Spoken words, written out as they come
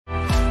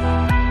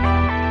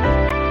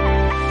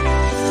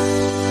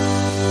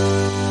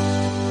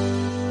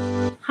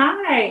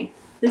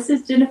This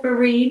is Jennifer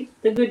Reed,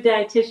 the Good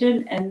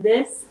Dietitian, and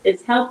this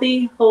is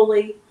Healthy,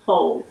 Holy,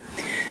 Whole.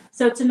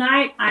 So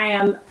tonight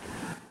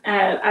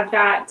I've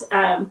got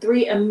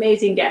three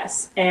amazing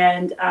guests,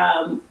 and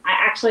I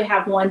actually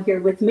have one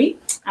here with me.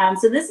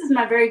 So this is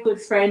my very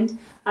good friend,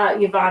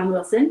 Yvonne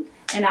Wilson,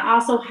 and I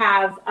also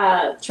have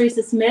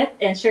Teresa Smith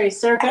and Sherry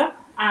Circa.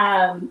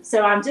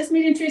 So I'm just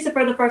meeting Teresa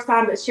for the first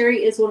time, but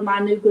Sherry is one of my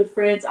new good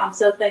friends. I'm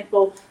so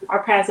thankful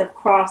our paths have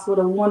crossed. What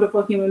a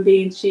wonderful human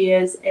being she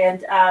is.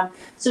 And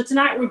so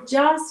tonight we're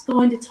just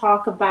going to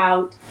talk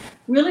about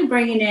really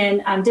bringing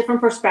in different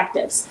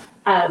perspectives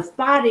of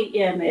body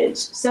image,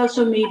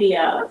 social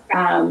media,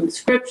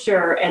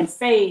 scripture and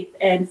faith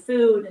and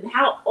food, and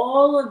how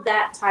all of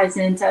that ties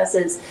into us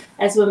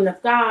as women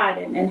of God,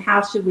 and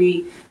how should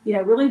we,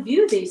 really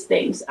view these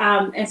things.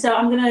 And so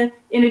I'm going to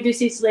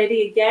introduce each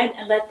lady again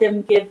and let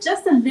them give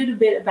just a little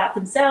bit about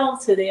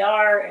themselves, who they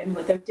are, and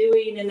what they're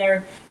doing in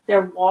their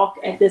walk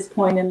at this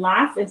point in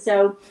life. And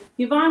so,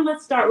 Yvonne,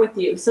 let's start with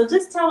you. So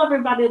just tell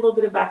everybody a little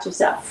bit about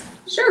yourself.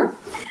 Sure.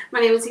 My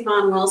name is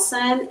Yvonne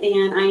Wilson,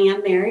 and I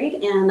am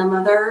married and a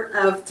mother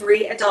of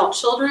 3 adult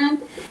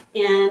children,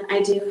 and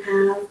I do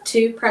have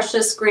 2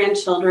 precious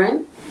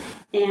grandchildren,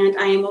 and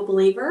I am a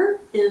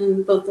believer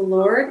in both the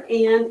Lord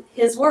and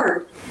His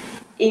Word.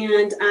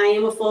 And I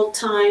am a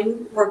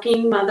full-time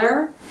working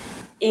mother,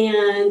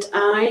 and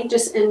I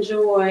just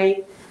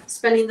enjoy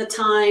spending the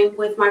time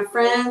with my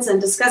friends and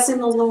discussing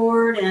the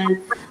Lord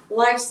and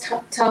life's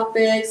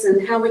topics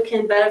and how we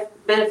can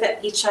benefit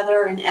each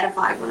other and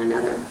edify one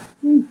another.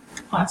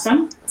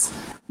 Awesome.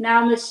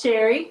 Now, Miss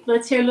Sherry,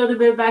 let's hear a little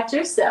bit about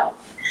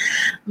yourself.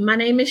 My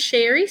name is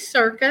Sherry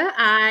Circa.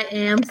 I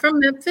am from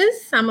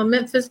Memphis. I'm a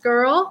Memphis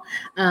girl.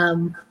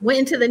 Went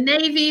into the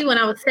Navy when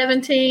I was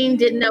 17.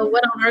 Didn't know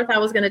what on earth I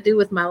was going to do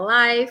with my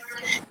life.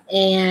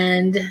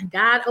 And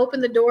God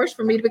opened the doors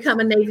for me to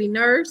become a Navy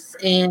nurse.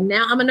 And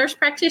now I'm a nurse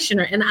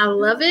practitioner, and I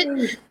love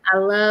it. I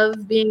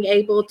love being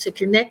able to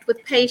connect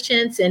with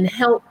patients and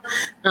help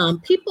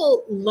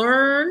people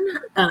learn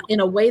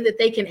in a way that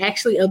they can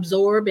actually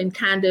absorb and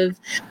kind of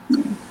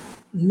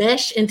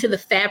mesh into the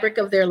fabric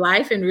of their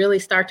life and really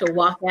start to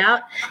walk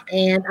out.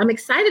 And I'm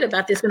excited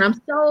about this, and I'm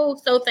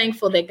so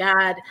thankful that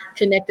God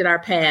connected our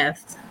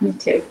paths. Me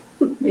too.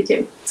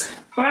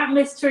 All right,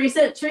 Miss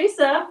Teresa.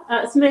 Teresa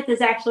Smith is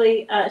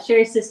actually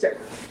Sherry's sister.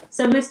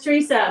 So, Miss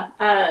Teresa,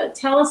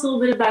 tell us a little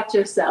bit about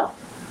yourself.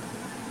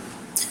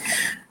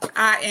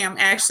 I am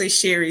actually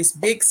Sherry's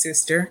big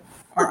sister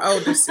or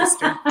older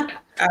sister.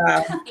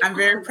 I'm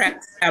very proud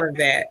of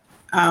that.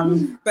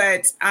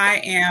 But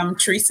I am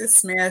Teresa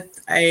Smith,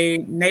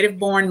 a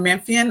native-born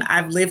Memphian.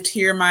 I've lived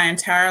here my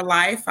entire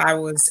life. I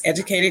was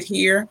educated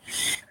here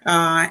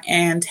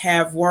and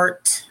have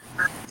worked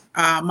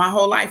my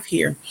whole life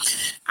here.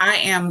 I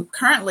am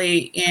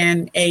currently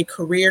in a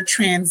career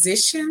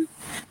transition.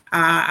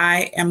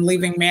 I am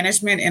leaving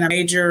management in a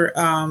major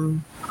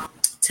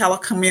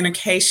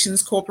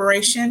telecommunications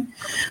corporation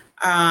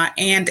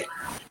and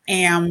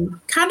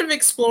am kind of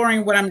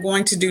exploring what I'm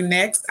going to do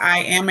next. I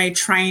am a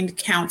trained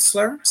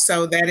counselor,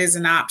 so that is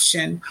an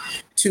option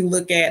to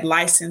look at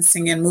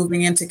licensing and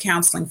moving into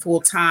counseling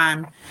full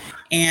time.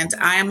 And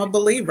I am a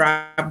believer.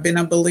 I've been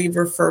a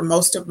believer for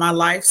most of my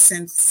life,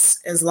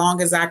 since as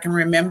long as I can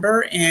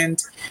remember,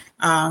 and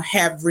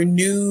have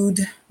renewed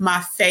my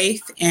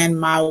faith and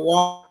my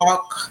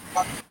walk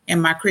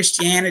and my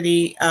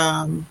Christianity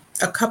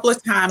a couple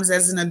of times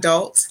as an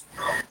adult.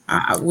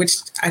 Which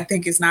I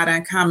think is not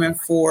uncommon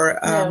for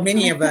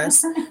many of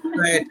us,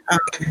 but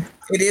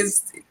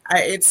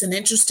it's an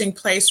interesting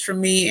place for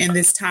me in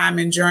this time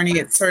and journey.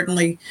 It's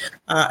certainly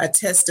a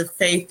test of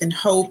faith and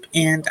hope,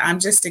 and I'm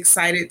just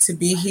excited to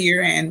be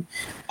here and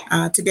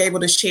to be able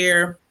to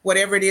share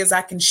whatever it is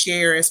I can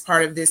share as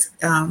part of this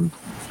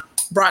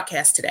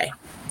broadcast today.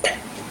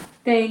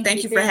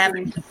 Thank you for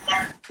having me.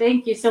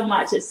 Thank you so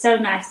much. It's so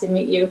nice to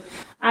meet you.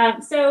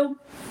 So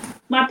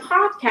my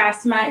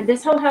podcast,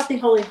 this whole Healthy,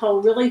 Holy,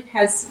 Whole really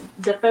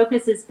the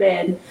focus has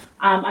been,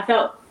 I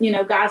felt,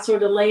 God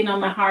sort of laying on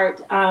my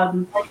heart,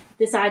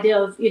 this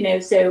idea of,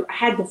 so I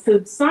had the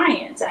food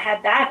science, I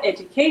had that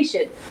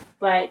education,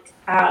 but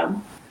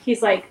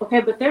he's like, okay,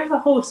 but there's a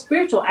whole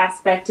spiritual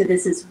aspect to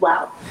this as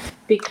well,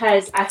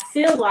 because I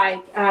feel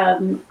like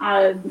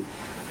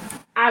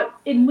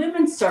in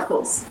women's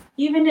circles,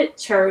 even at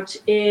church,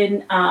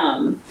 in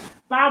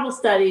Bible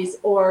studies,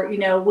 or,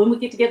 when we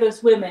get together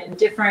as women,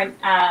 different,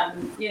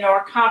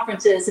 our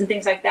conferences and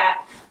things like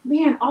that,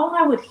 man, all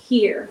I would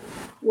hear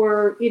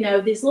were,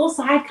 these little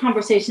side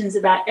conversations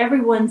about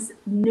everyone's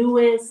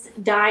newest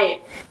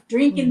diet,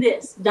 drinking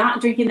this,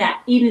 not drinking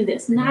that, eating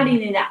this, not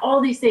eating that,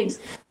 all these things.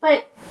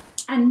 But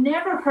I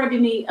never heard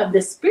any of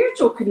the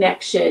spiritual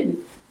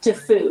connection to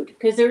food,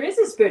 because there is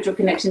a spiritual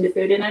connection to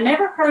food. And I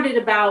never heard it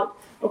about,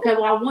 okay,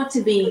 well, I want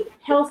to be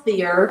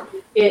healthier.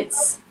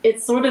 It's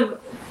sort of,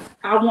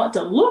 I want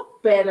to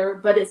look better,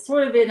 but it's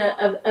sort of in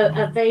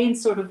a vain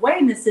sort of way,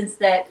 in the sense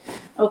that,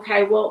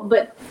 okay, well,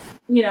 but,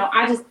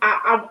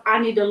 I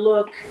need to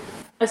look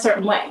a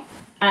certain way.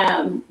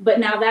 But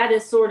now that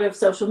is sort of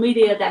social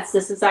media. That's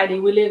the society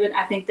we live in.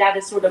 I think that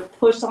is sort of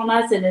pushed on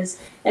us. And as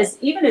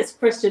even as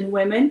Christian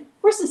women,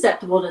 we're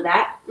susceptible to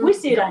that. We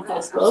see it on Facebook.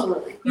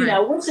 Absolutely. You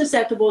know, we're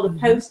susceptible to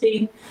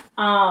posting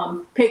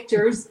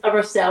pictures of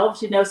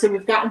ourselves, you know, so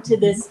we've gotten to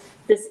this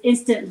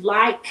instant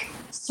like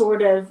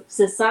sort of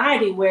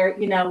society where,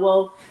 you know,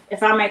 well,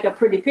 if I make a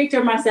pretty picture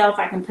of myself,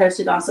 I can post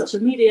it on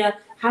social media.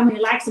 How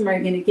many likes am I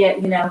going to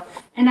get, you know?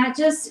 And I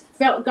just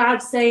felt God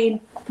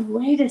saying,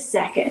 wait a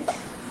second.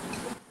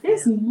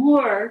 There's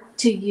more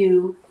to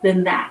you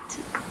than that.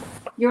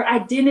 Your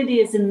identity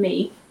is in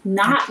me,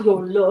 not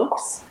your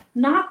looks,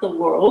 not the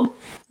world.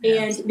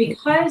 And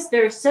because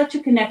there's such a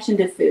connection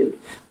to food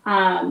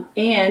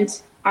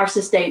and our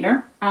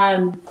sustainer,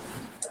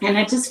 and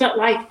I just felt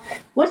like,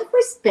 what if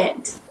we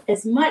spent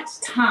as much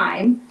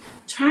time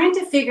trying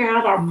to figure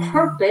out our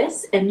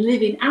purpose and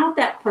living out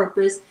that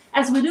purpose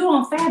as we do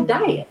on fad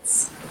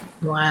diets?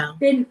 Wow.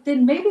 Then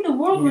maybe the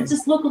world would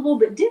just look a little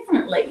bit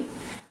differently.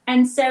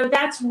 And so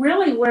that's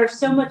really where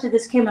so much of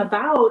this came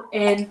about.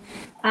 And,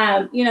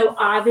 you know,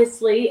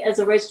 obviously as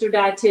a registered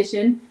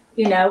dietitian,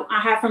 you know, I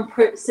have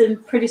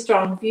some pretty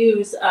strong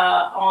views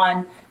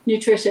on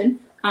nutrition.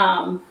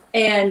 But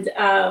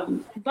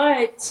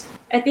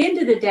at the end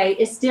of the day,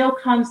 it still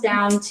comes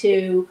down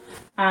to,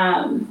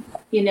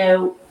 you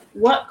know,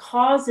 what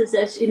causes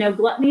us, you know,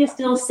 gluttony is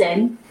still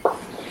sin.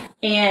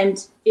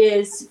 And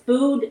is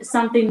food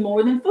something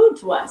more than food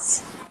to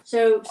us?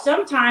 So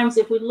sometimes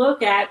if we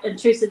look at, and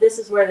Teresa, this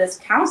is where this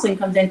counseling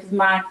comes in, because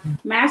my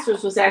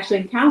master's was actually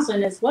in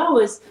counseling as well,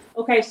 is,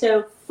 okay,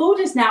 so food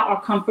is now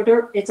our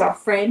comforter, it's our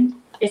friend,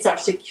 it's our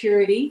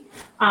security,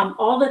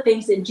 all the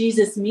things that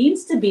Jesus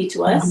means to be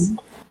to us.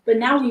 But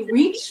now we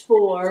reach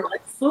for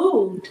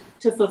food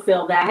to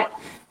fulfill that.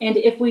 And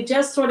if we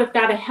just sort of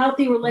got a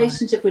healthy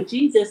relationship with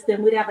Jesus,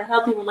 then we'd have a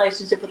healthy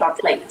relationship with our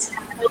plate.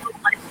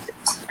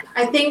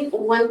 I think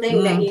one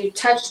thing that you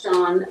touched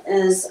on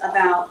is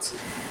about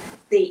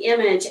the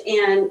image,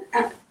 and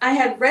I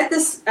had read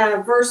this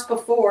verse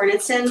before, and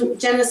it's in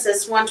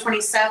Genesis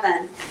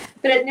 1:27,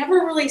 but it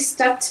never really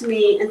stuck to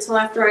me until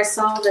after I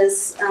saw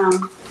this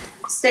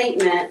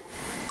statement.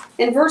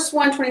 In verse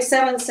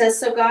 127 says,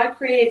 so God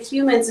created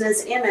humans in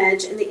his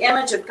image. In the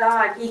image of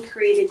God, he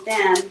created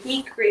them.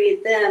 He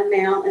created them,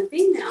 male and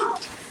female.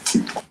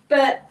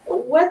 But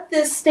what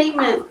this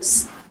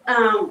statement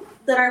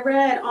that I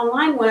read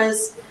online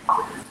was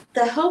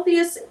the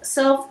healthiest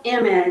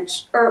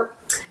self-image, or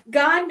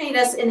God made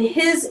us in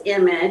his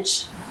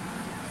image,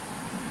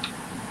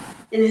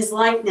 in his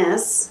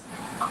likeness,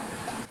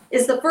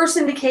 is the first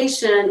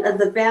indication of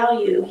the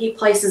value he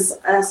places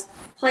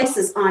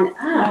on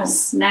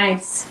us. Oh,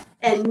 nice.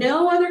 And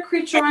no other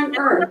creature on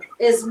earth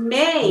is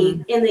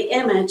made in the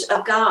image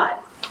of God.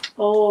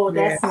 Oh,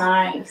 that's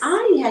nice.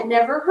 I had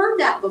never heard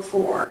that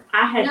before.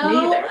 I had neither.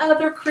 No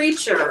other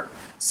creature.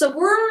 So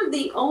we're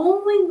the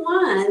only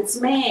ones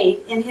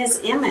made in his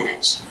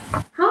image.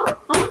 How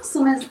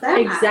awesome is that?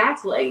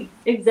 Exactly.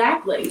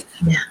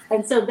 Yeah.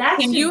 And so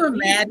that's. Can you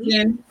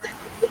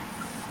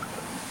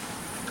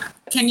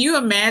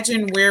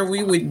imagine where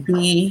we would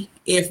be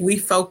if we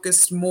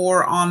focused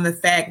more on the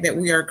fact that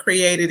we are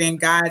created in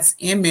God's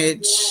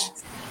image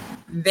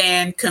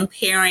than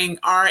comparing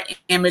our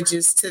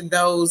images to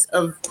those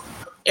of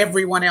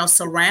everyone else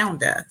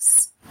around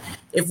us?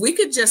 If we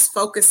could just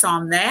focus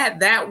on that,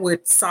 that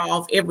would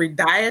solve every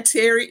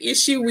dietary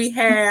issue we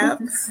have.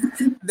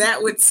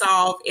 That would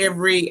solve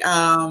every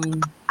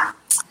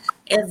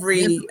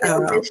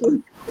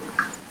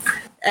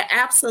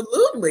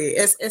absolutely,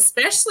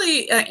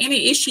 especially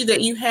any issue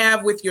that you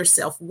have with your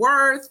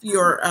self-worth,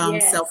 your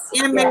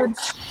self-image,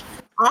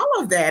 all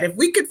of that. If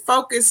we could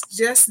focus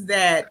just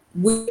that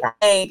we are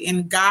made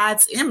in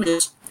God's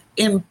image,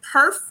 in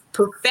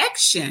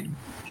perfection,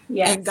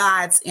 in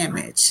God's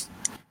image.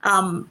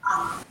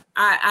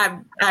 I've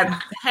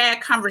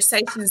had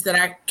conversations that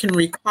I can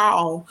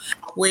recall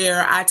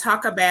where I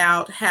talk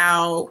about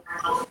how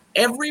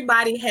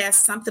everybody has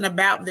something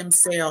about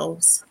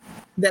themselves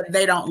that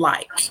they don't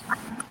like.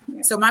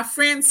 So my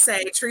friends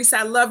say, Teresa,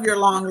 I love your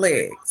long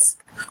legs.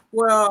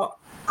 Well,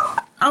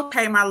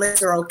 okay, my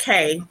legs are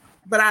okay,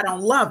 but I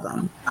don't love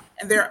them.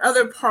 And there are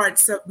other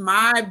parts of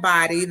my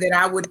body that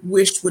I would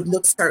wish would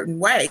look a certain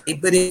way.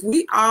 But if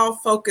we all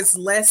focus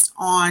less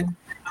on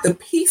the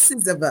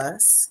pieces of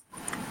us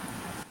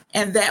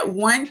and that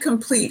one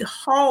complete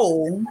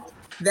whole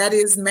that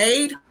is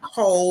made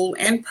whole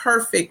and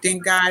perfect in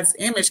God's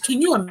image,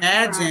 can you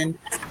imagine?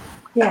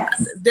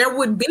 Yes. There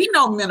would be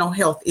no mental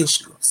health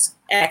issues,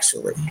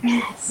 actually.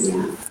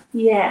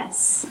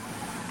 Yes.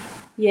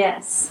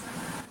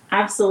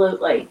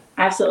 Absolutely.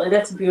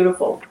 That's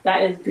beautiful.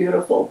 That is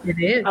beautiful. It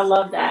is. I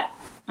love that.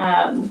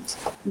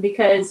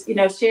 Because, you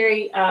know,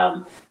 Sherry,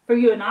 for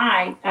you and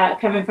I,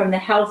 coming from the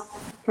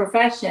health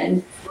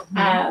profession,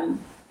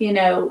 you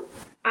know,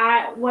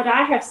 what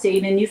I have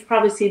seen, and you've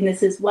probably seen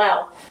this as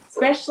well,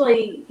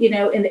 especially, you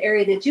know, in the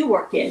area that you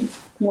work in,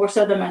 more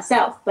so than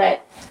myself,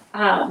 but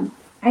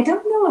I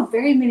don't know of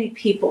very many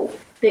people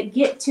that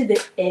get to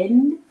the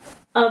end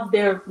of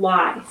their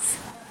life.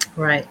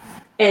 Right.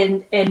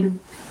 and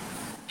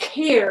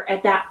care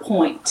at that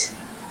point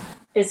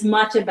as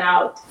much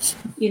about,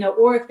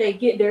 or if they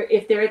get there,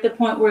 if they're at the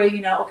point where,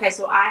 okay,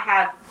 so I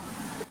have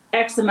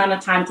X amount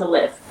of time to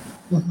live.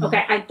 Mm-hmm.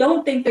 Okay, I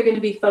don't think they're going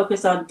to be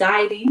focused on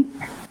dieting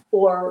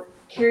or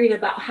caring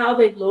about how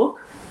they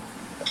look.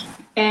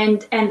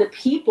 And the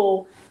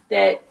people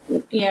that,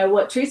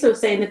 what Teresa was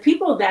saying, the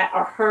people that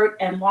are hurt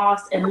and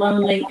lost and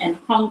lonely and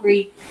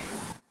hungry,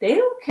 they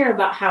don't care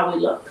about how we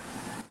look.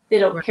 They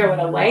don't care what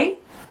I weigh.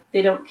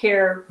 They don't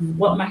care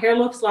what my hair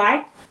looks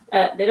like.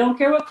 They don't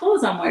care what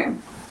clothes I'm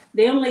wearing.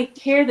 They only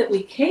care that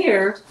we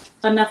care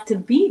enough to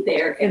be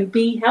there and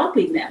be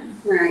helping them.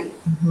 Right.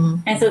 Mm-hmm.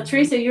 And so,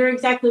 Teresa, you're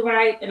exactly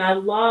right. And I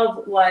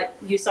love what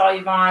you saw,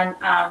 Yvonne,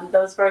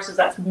 those verses.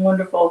 That's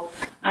wonderful.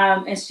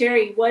 And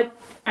Sherry,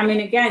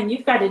 again,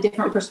 you've got a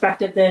different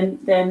perspective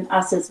than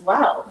us as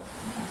well.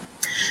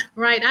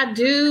 Right. I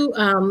do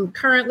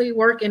currently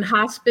work in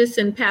hospice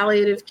and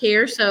palliative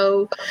care.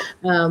 So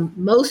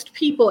most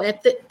people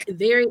at the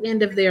very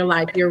end of their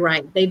life, you're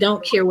right, they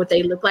don't care what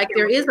they look like.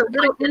 There is a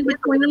little in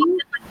between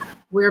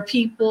where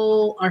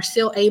people are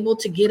still able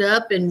to get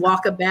up and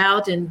walk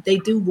about, and they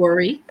do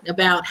worry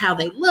about how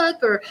they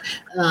look. Or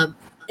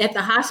at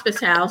the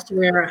hospice house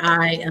where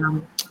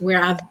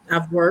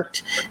I've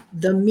worked,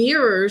 the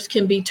mirrors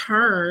can be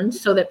turned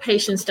so that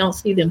patients don't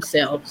see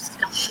themselves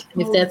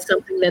if that's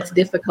something that's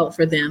difficult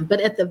for them.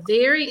 But at the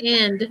very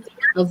end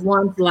of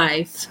one's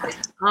life,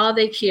 all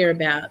they care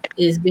about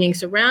is being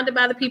surrounded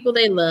by the people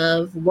they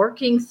love,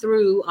 working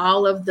through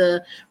all of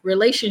the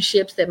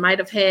relationships that might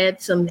have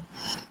had some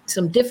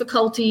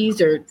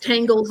difficulties or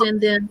tangles in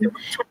them,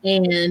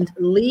 and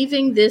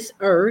leaving this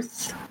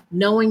earth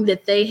knowing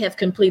that they have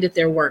completed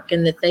their work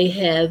and that they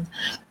have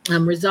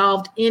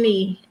resolved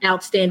any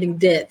outstanding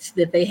debts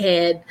that they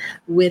had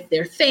with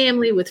their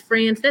family, with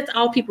friends. That's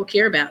all people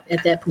care about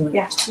at that point.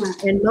 Yeah.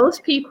 And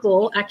most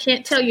people, I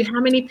can't tell you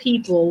how many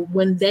people,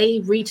 when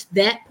they reach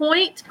that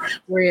point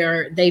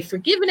where they've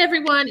forgiven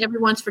everyone,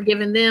 everyone's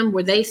forgiven them,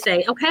 where they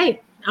say,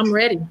 okay, I'm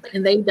ready.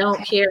 And they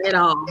don't care at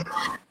all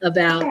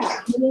about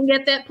being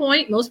at that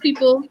point. Most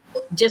people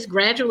just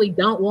gradually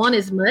don't want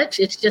as much.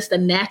 It's just a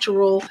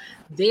natural,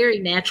 very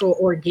natural,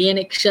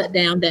 organic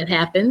shutdown that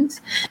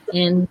happens.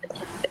 And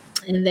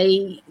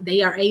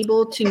they are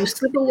able to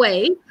slip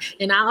away.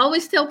 And I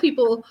always tell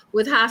people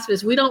with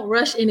hospice, we don't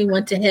rush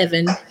anyone to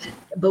heaven,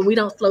 but we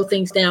don't slow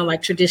things down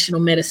like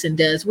traditional medicine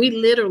does. We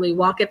literally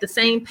walk at the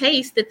same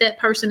pace that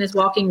person is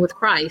walking with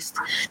Christ.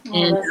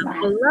 And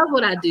I love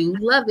what I do,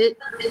 love it.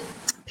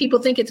 People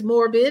think it's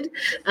morbid,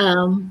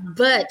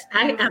 but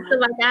I feel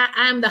like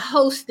I'm the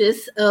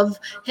hostess of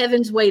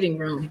Heaven's Waiting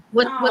Room.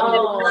 I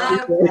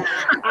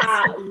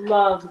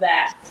love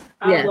that.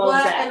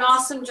 What an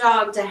awesome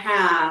job to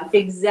have.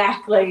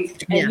 Exactly.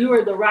 And you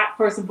are the right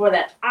person for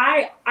that.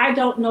 I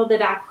don't know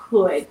that I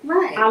could.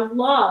 Right. I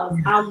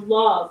love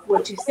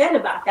what you said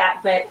about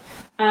that. But,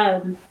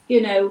 I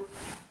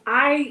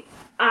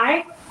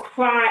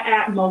cry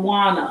at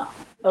Moana.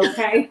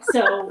 Okay.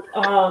 So,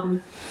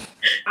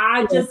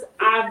 I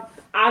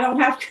don't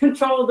have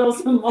control of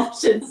those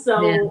emotions.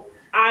 So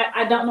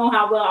I don't know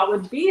how well I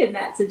would be in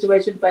that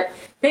situation, but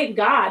thank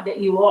God that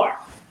you are.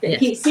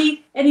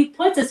 He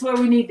puts us where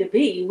we need to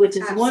be, which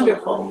is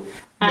wonderful.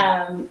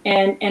 And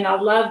I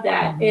love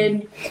that. Mm-hmm.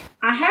 And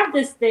I have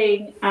this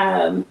thing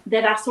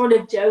that I sort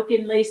of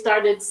jokingly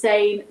started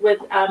saying with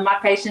my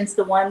patients,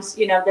 the ones,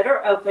 that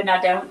are open. I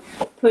don't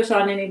push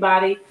on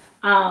anybody.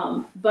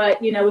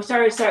 But, we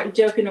started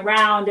joking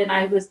around, and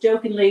I was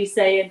jokingly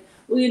saying,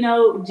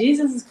 well,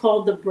 Jesus is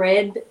called the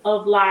bread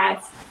of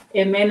life,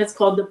 and man is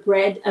called the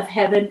bread of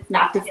heaven,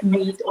 not the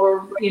meat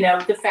or,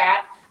 the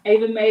fat. I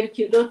even made a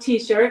cute little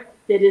T-shirt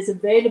that is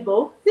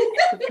available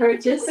to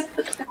purchase.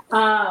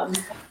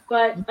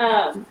 But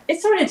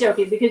it's sort of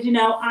joking because,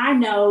 I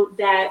know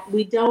that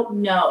we don't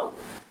know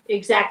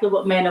exactly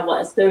what manna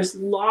was. There's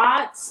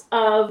lots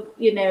of,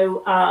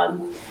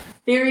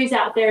 theories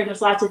out there, and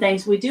there's lots of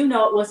things. We do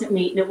know it wasn't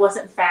meat and it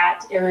wasn't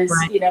fat. It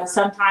was,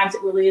 sometimes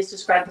it really is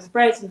described as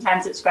bread.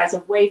 Sometimes it's described as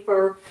a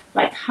wafer,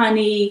 like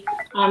honey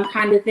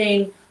kind of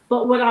thing.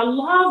 But what I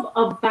love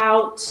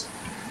about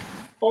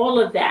all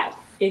of that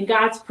in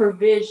God's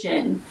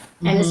provision,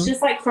 and it's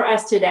just like for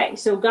us today.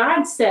 So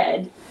God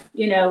said,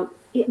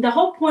 the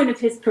whole point of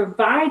his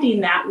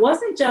providing that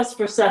wasn't just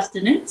for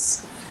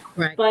sustenance,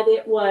 but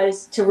it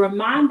was to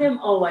remind them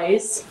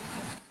always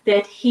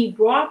that he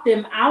brought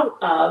them out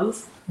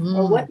of,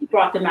 or what he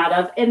brought them out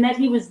of, and that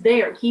he was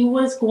there. He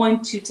was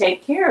going to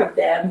take care of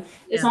them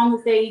as long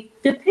as they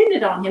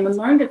depended on him and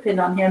learned to depend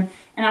on him.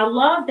 And I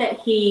love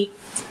that he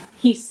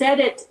said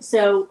it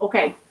so,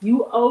 okay,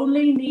 you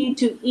only need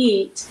to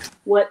eat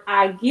what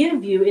I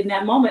give you in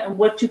that moment and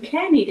what you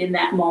can eat in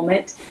that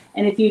moment.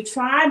 And if you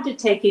tried to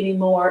take any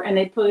more and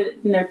they put it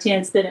in their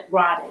tents, then it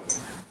rotted.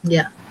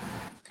 Yeah.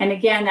 And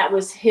again, that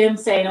was him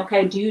saying,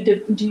 okay, do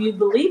you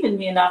believe in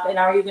me enough, and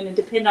are you going to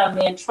depend on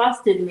me and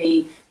trust in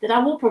me that I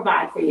will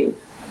provide for you?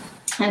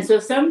 And so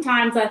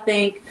sometimes I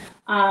think,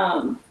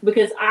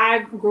 because I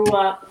grew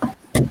up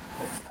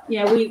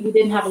we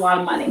didn't have a lot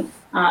of money.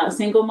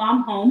 Single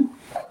mom home.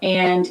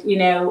 And,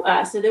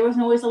 so there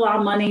wasn't always a lot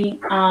of money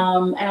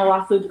and a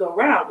lot of food to go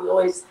around. We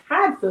always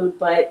had food,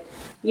 but,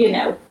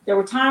 there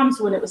were times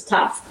when it was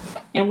tough.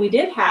 And we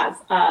did have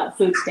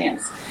food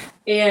stamps.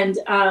 And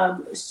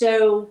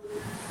so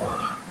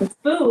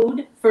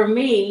food for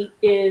me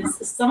is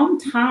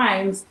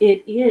sometimes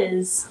it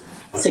is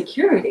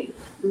security.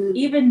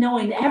 Even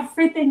knowing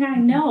everything I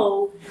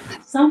know,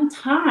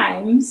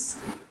 sometimes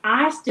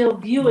I still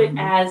view it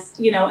as,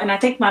 and I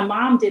think my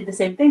mom did the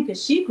same thing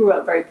because she grew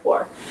up very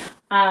poor.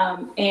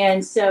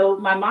 And so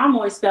my mom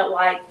always felt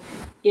like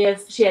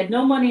if she had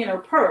no money in her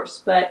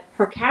purse, but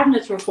her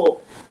cabinets were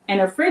full and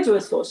her fridge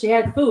was full, she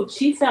had food,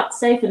 she felt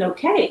safe and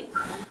okay.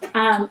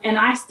 And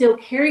I still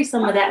carry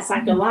some of that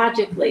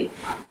psychologically.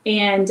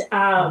 And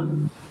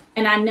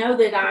I know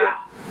that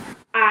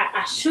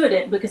I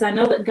shouldn't, because I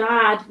know that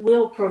God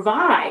will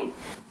provide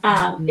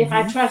if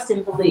I trust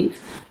and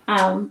believe.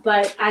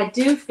 But I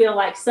do feel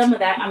like some of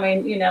that,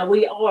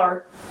 we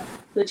are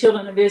the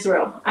children of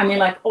Israel.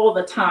 Like all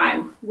the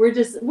time. We're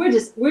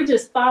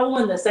just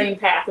following the same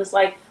path. It's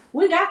like,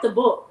 we got the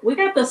book. We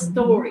got the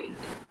story.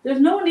 There's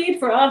no need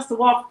for us to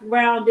walk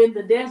around in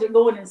the desert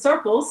going in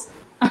circles,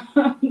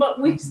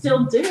 but we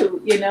still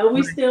do,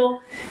 we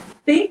still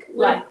think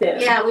like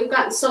this. Yeah, we've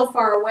gotten so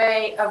far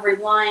away of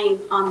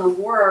relying on the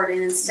word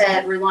and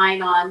instead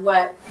relying on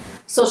what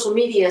social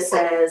media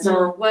says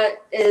or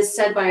what is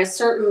said by a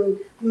certain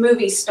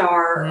movie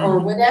star or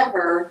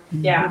whatever,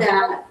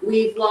 that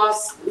we've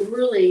lost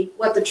really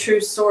what the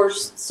true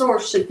source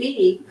should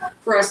be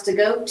for us to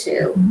go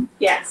to.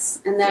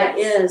 Yes. And that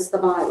is the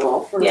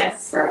Bible for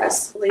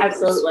us believers.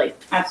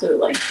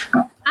 Absolutely.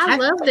 I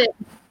love that.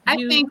 I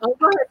think. Oh,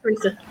 go ahead,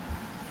 Teresa.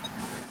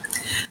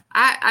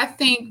 I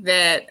think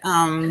that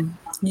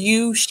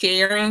you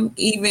sharing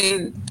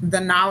even the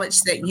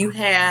knowledge that you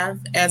have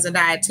as a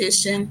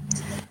dietitian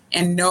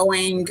and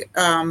knowing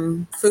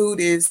food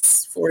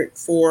is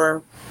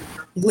for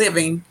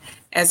living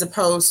as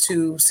opposed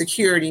to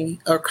security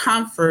or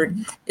comfort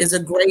is a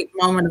great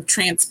moment of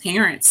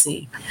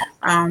transparency.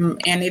 And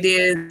it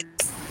is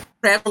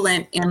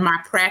prevalent in my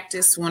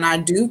practice when I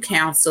do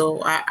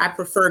counsel. I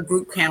prefer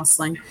group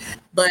counseling,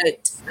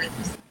 but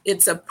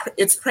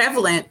it's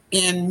prevalent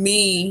in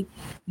me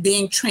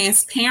being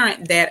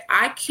transparent that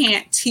I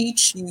can't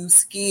teach you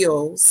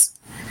skills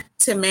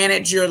to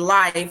manage your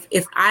life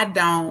if I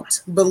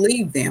don't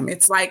believe them.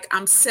 It's like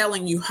I'm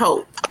selling you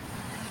hope.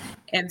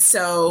 And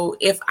so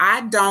if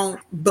I don't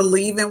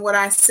believe in what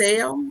I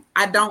sell,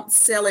 I don't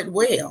sell it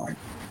well.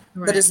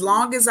 Right. But as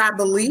long as I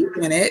believe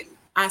in it,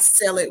 I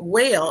sell it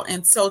well.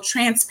 And so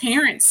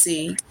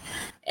transparency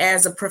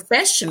as a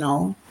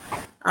professional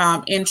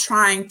in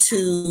trying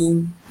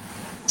to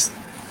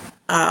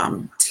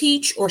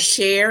teach or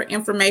share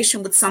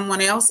information with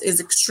someone else is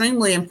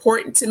extremely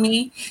important to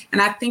me.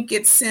 And I think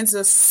it sends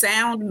a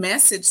sound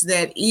message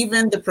that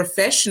even the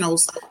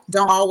professionals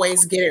don't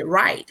always get it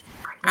right.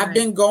 I've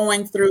been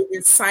going through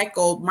this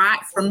cycle.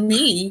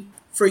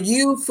 For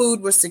you,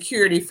 food was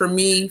security. For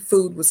me,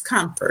 food was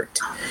comfort.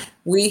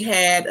 We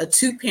had a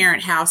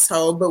 2-parent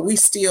household, but we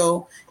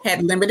still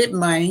had limited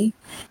money.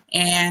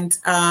 And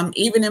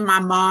even in my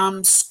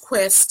mom's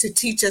quest to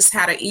teach us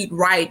how to eat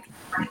right,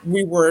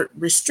 we were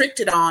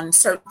restricted on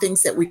certain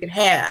things that we could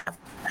have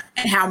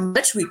and how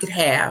much we could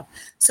have.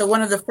 So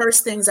one of the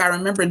first things I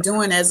remember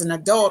doing as an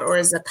adult or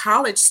as a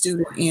college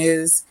student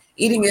is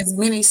eating as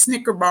many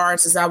Snicker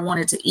bars as I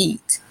wanted to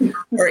eat,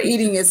 or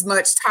eating as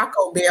much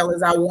Taco Bell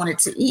as I wanted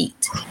to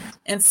eat.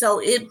 And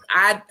so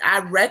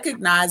I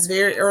recognized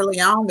very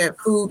early on that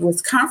food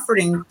was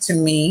comforting to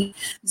me.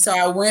 So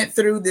I went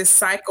through this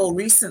cycle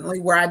recently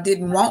where I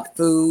didn't want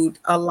food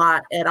a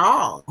lot at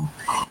all.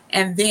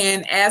 And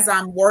then as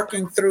I'm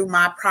working through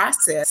my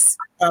process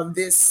of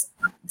this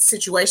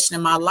situation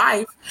in my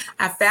life,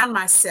 I found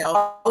myself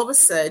all of a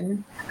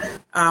sudden,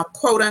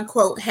 quote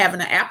unquote,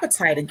 having an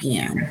appetite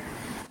again.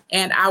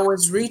 And I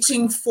was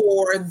reaching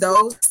for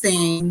those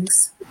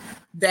things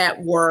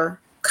that were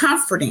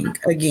comforting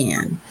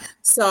again.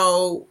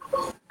 So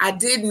I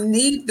didn't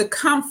need the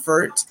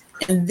comfort.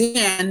 And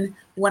then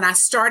when I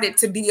started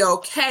to be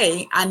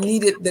okay, I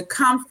needed the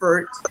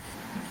comfort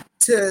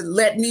to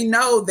let me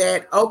know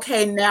that,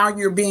 okay, now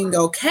you're being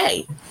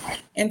okay.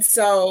 And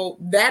so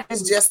that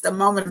is just a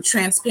moment of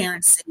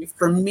transparency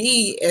for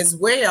me as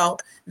well,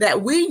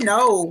 that we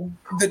know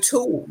the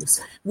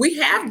tools. We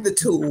have the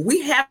tool.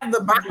 We have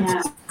the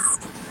Bible.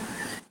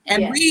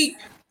 And we,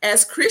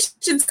 as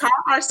Christians, call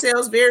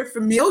ourselves very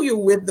familiar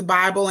with the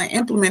Bible and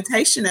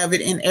implementation of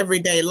it in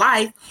everyday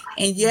life.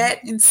 And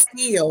yet, and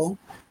still,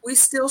 we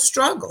still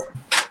struggle.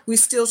 We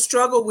still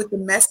struggle with the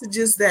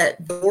messages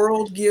that the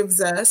world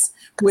gives us,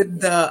 with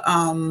the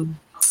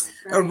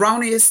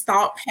erroneous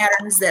thought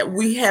patterns that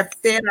we have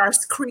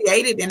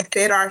created and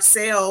fed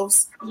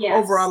ourselves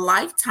over a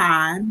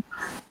lifetime,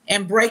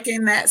 and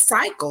breaking that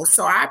cycle.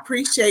 So I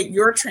appreciate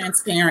your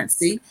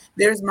transparency.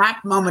 There's my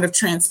moment of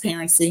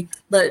transparency,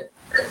 but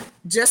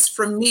just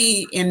for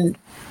me, and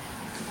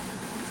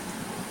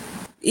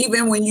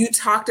even when you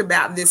talked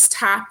about this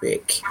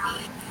topic,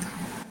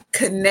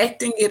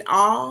 connecting it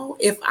all,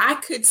 if I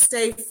could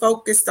stay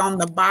focused on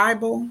the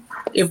Bible,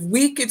 if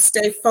we could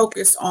stay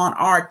focused on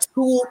our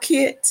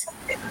toolkit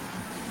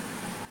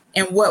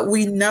and what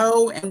we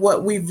know and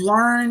what we've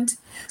learned,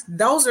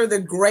 those are the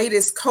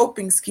greatest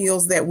coping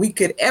skills that we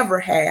could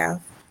ever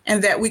have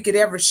and that we could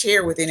ever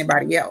share with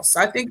anybody else. So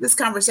I think this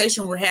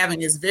conversation we're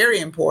having is very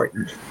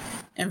important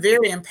and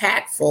very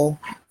impactful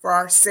for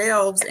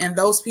ourselves and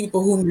those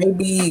people who may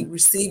be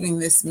receiving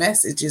this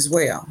message as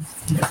well.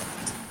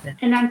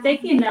 And I'm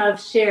thinking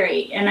of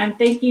Sherry, and I'm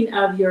thinking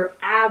of your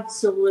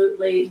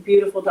absolutely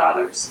beautiful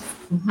daughters.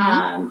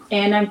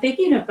 And I'm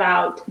thinking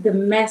about the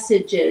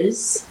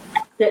messages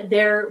that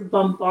they're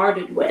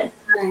bombarded with,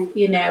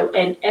 you know,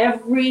 and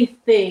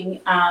everything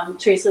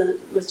Teresa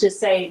was just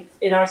saying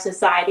in our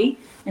society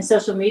and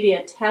social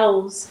media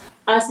tells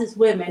us as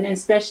women, and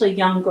especially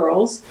young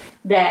girls,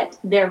 that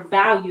their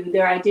value,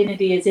 their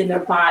identity is in their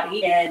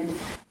body, and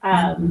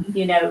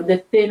you know, the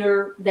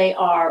thinner they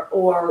are,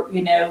 or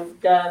you know,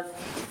 the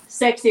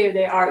sexier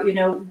they are, you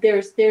know,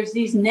 there's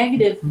these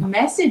negative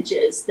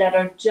messages that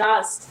are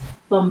just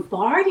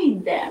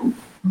bombarding them.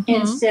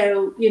 And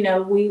so, you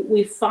know,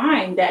 we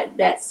find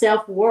that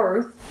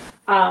self-worth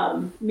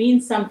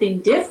means something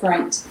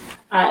different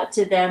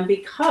to them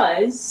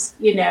because,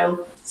 you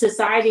know,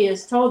 society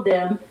has told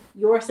them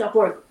your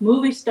self-worth.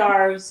 Movie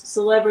stars,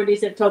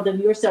 celebrities have told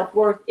them your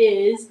self-worth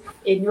is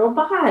in your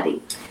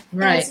body.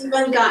 Right. And it's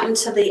even gotten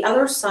to the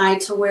other side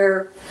to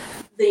where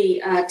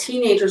the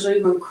teenagers are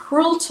even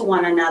cruel to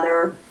one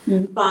another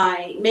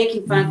by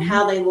making fun of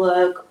how they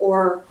look,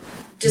 or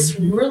just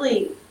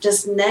really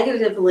just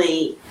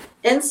negatively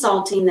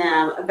insulting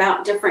them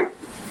about different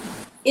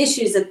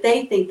issues that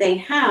they think they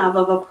have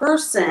of a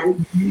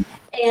person.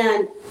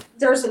 And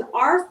there's an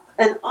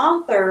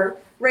author,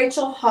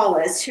 Rachel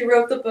Hollis, who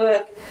wrote the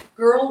book,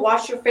 Girl,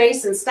 Wash Your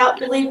Face and Stop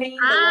Believing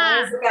the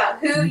Lies About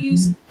Who You...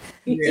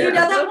 Do you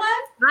know that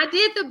one? I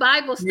did the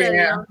Bible study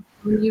on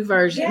the new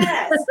version.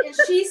 Yes, and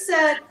she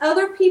said,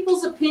 other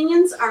people's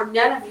opinions are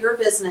none of your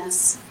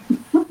business.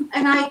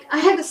 And I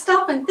had to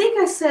stop and think.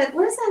 I said,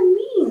 what does that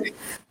mean?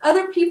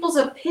 Other people's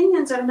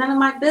opinions are none of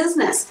my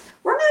business.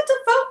 We're not to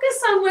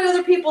focus on what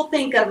other people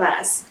think of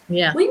us.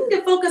 Yeah. We need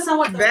to focus on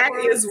what the That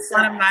Word is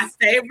one of my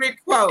favorite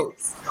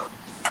quotes.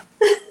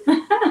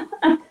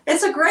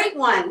 It's a great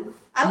one.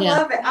 I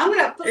love it. I'm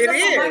going to put it up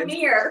on my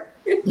mirror.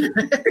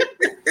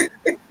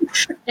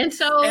 And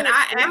so, and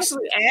I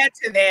actually add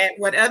to that,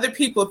 what other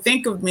people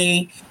think of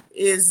me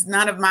is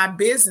none of my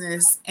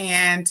business.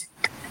 And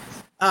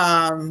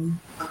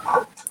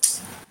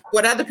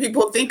what other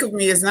people think of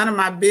me is none of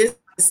my business.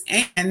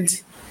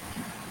 And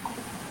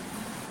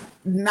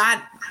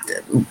not,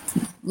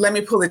 let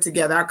me pull it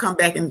together. I'll come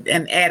back and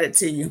add it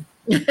to you.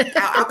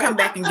 I'll come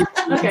back and get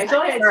you. Okay,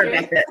 go ahead. Sorry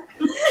about that.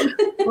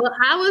 Well,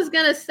 I was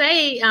going to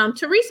say,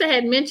 Teresa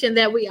had mentioned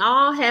that we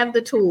all have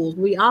the tools.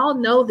 We all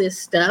know this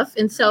stuff.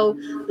 And so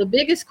the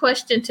biggest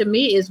question to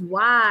me is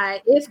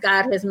why, if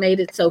God has made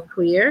it so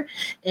clear,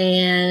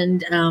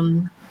 and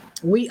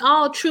we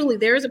all truly,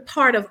 there is a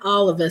part of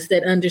all of us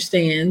that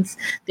understands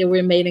that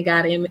we're made in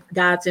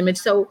God's image.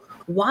 So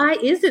why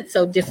is it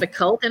so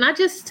difficult? And I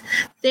just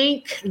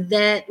think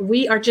that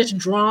we are just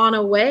drawn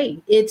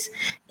away. It's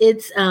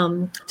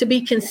to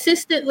be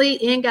consistently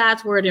in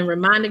God's word and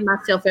reminding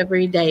myself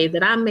every day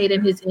that I'm made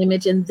in his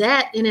image. And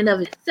that in and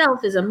of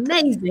itself is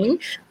amazing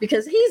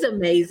because he's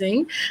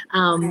amazing.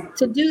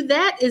 To do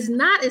that is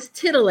not as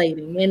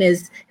titillating and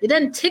it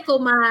doesn't tickle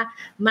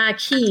my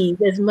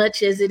keys as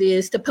much as it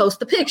is to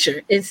post a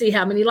picture and see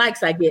how many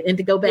likes I get and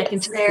to go back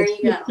and check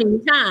it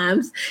 15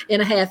 times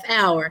in a half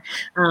hour.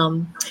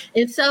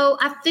 And so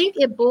I think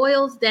it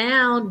boils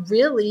down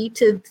really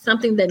to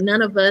something that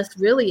none of us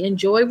really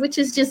enjoy, which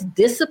is just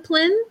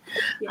discipline,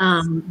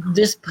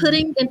 just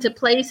putting into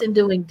place and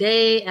doing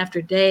day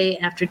after day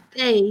after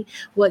day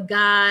what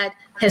God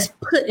has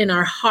put in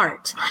our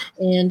heart.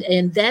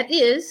 And that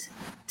is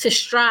to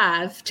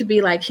strive to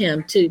be like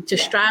him, to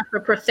strive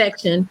for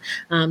perfection.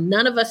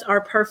 None of us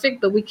are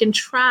perfect, but we can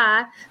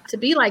try to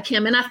be like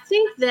him. And I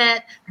think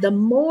that the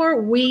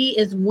more we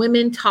as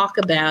women talk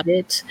about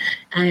it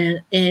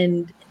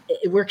and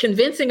we're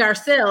convincing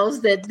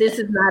ourselves that this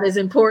is not as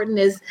important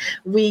as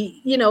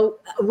we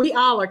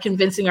all are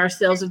convincing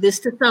ourselves of this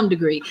to some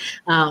degree.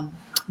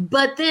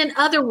 But then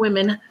other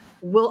women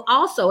will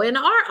also and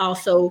are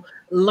also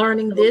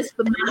learning this.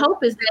 But my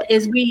hope is that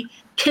as we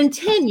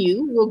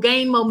continue, we'll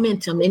gain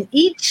momentum. And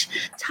each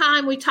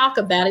time we talk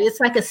about it, it's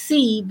like a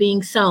seed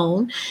being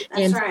sown.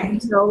 That's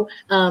right. So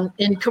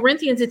in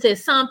Corinthians, it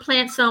says some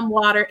plant, some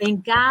water,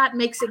 and God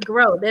makes it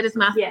grow. That is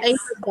my favorite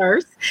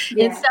verse.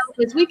 Yes. And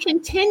so as we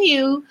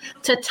continue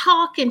to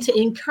talk and to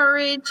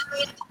encourage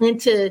and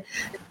to,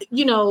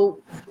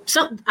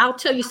 I'll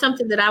tell you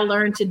something that I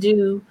learned to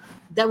do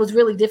that was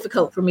really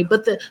difficult for me.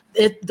 But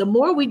the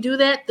more we do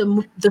that,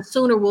 the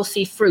sooner we'll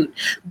see fruit.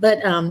 But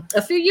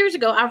a few years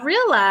ago, I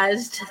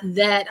realized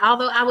that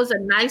although I was a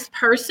nice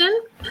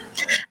person,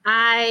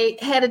 I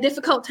had a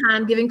difficult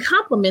time giving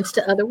compliments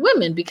to other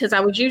women because I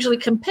was usually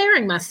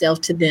comparing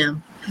myself to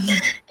them.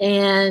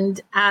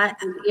 And I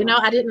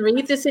didn't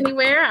read this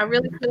anywhere. I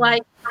really feel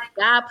like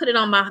God put it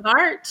on my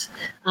heart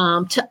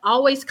to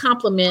always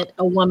compliment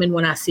a woman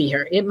when I see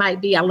her. It might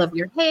be, I love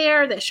your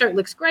hair. That shirt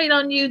looks great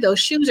on you. Those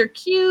shoes are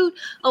cute.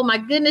 Oh my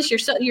goodness,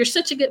 you're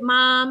such a good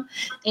mom.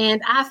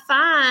 And I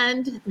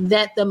find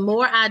that the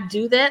more I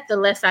do that, the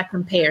less I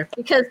compare,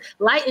 because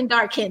light and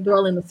dark can't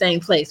dwell in the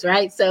same place,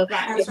 right? So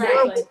That's if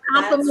we're right.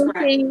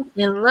 complimenting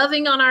and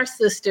loving on our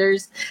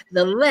sisters,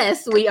 the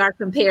less we are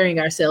comparing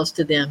ourselves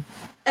to them.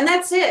 And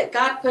that's it.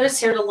 God put us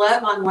here to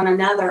love on one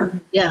another.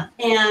 Yeah.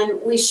 And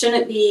we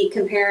shouldn't be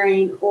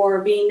comparing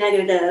or being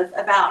negative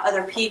about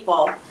other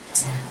people.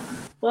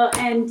 Well,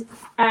 and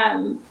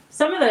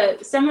some of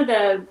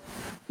the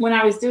when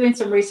I was doing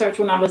some research,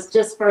 when I was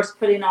just first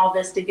putting all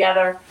this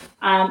together,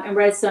 and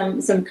read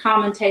some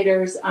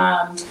commentators,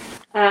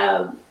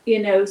 so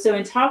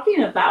in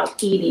talking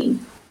about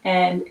eating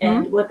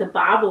and what the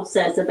Bible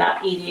says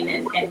about eating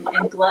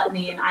and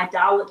gluttony and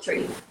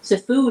idolatry. So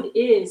food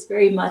is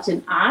very much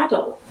an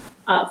idol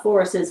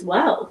for us as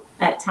well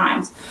at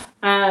times.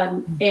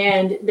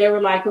 And they were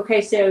like,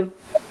 okay, so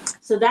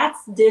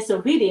that's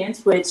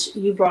disobedience, which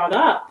you brought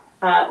up,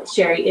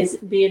 Sherry, is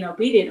being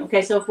obedient.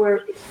 Okay, so if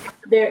we're,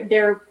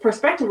 their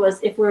perspective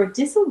was, if we're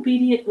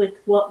disobedient with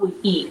what we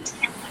eat,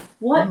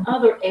 what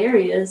other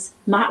areas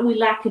might we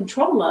lack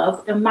control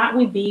of, and might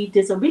we be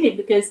disobedient?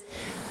 Because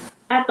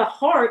at the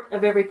heart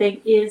of everything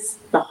is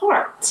the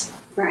heart.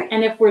 Right.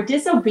 And if we're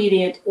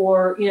disobedient,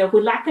 or if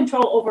we lack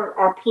control over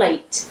our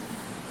plate,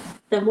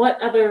 then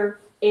what other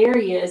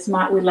areas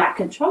might we lack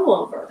control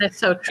over? That's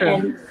so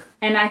true.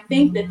 And I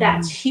think that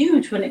that's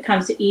huge when it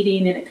comes to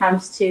eating, and it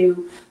comes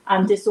to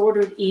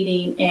disordered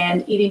eating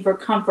and eating for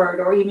comfort,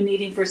 or even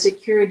eating for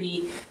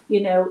security.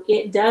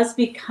 It does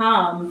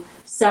become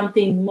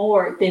something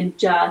more than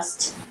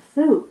just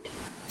food.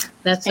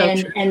 That's so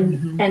true.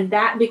 And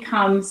that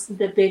becomes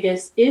the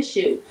biggest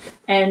issue.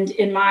 And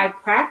in my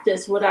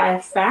practice, what I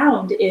have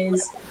found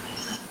is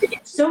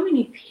so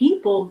many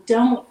people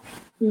don't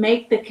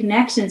make the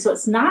connection. So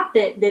it's not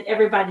that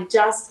everybody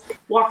just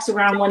walks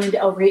around wanting to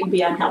overeat and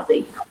be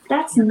unhealthy.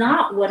 That's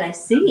not what I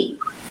see.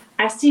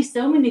 I see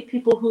so many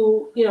people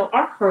who,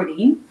 are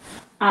hurting,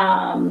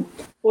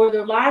 or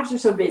their lives are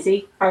so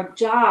busy. Our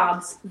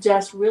jobs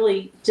just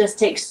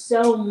take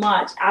so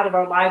much out of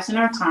our lives and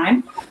our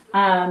time.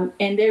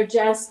 And they're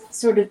just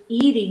sort of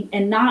eating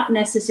and not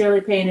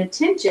necessarily paying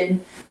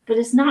attention, but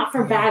it's not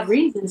for bad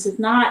reasons. It's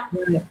not,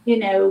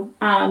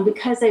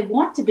 because they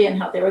want to be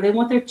unhealthy or they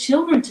want their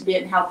children to be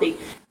unhealthy.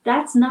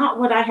 That's not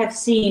what I have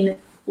seen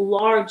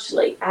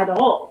largely at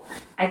all.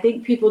 I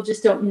think people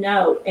just don't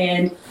know.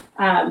 And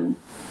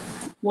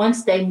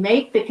once they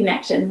make the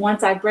connection,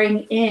 once I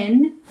bring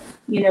in,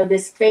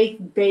 this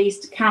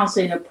faith-based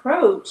counseling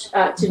approach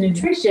to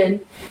nutrition,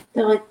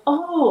 they're like,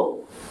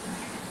 oh,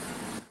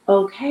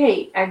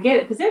 okay, I get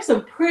it. Because there's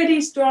some pretty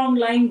strong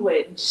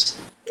language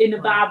in the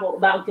Bible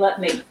about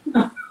gluttony,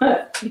 the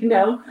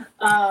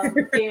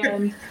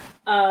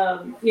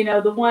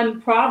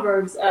one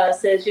Proverbs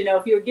says,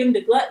 if you're given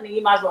to gluttony,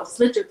 you might as well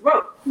slit your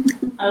throat.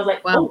 I was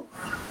like, wow. Oh,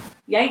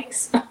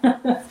 yikes.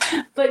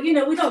 But, we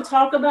don't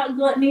talk about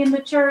gluttony in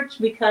the church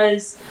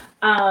because,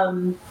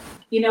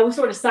 we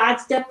sort of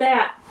sidestep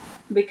that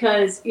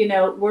because,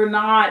 we're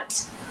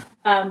not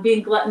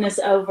being gluttonous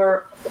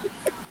over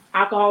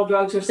alcohol,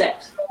 drugs, or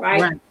sex,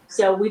 right?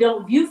 So we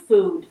don't view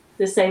food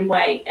the same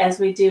way as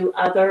we do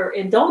other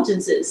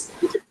indulgences,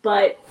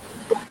 but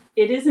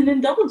it is an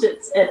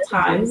indulgence at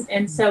times.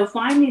 And so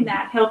finding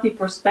that healthy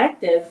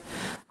perspective,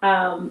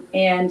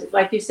 and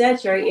like you said,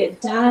 Sherry,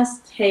 it does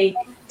take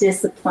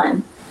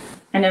discipline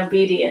and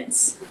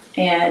obedience.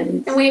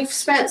 And we've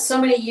spent so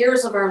many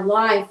years of our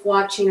life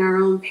watching our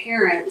own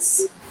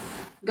parents,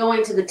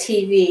 going to the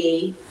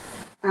TV,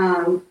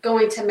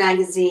 going to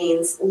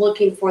magazines,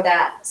 looking for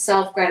that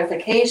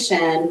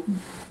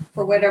self-gratification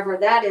for whatever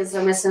that is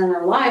they're missing in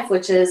their life,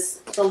 which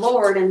is the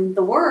Lord and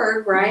the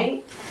Word,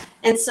 right?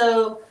 And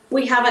so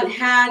we haven't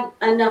had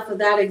enough of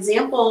that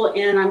example,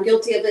 and I'm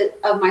guilty of it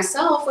of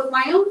myself with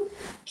my own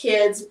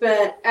kids.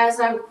 But as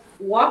I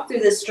walk through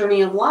this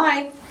journey of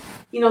life,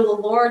 the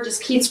Lord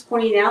just keeps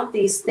pointing out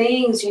these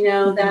things,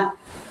 that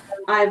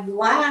I've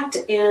lacked,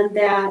 and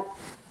that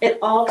it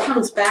all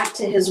comes back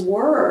to His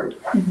Word.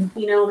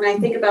 When I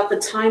think about the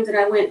time that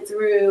I went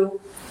through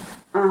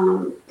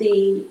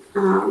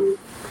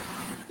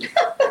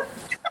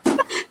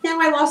now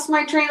I lost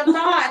my train of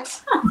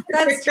thought.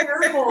 That's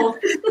terrible.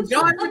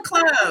 Join the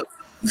club.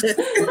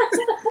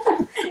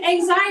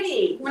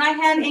 Anxiety. When I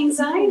had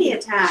anxiety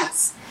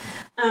attacks,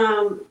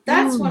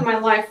 that's when my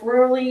life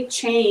really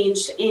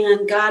changed,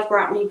 and God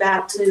brought me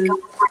back to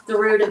the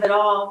root of it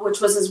all, which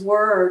was His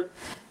Word.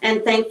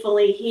 And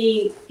thankfully,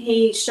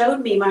 He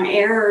showed me my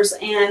errors,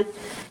 and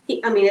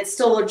it's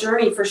still a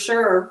journey for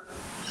sure.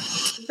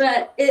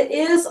 But it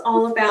is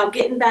all about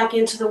getting back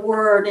into the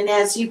Word, and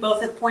as you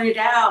both have pointed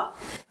out,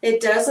 it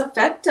does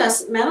affect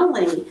us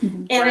mentally,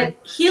 and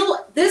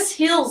this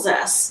heals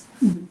us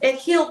It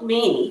healed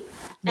me.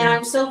 And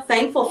I'm so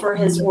thankful for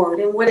his word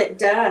and what it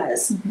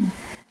does.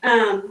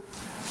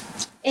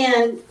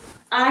 And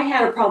I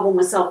had a problem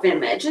with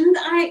self-image, and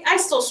I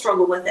still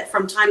struggle with it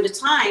from time to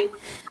time.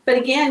 But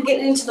again,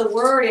 getting into the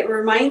word, it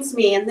reminds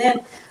me. And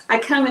then I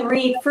come and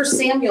read 1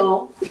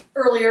 Samuel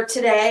earlier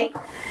today.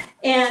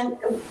 And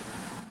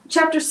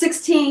chapter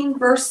 16,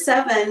 verse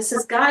 7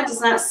 says, God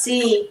does not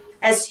see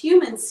as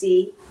humans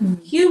see.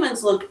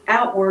 Humans look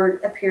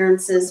outward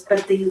appearances,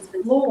 but the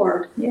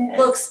Lord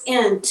looks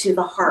into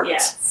the heart.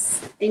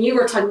 Yes. And you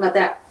were talking about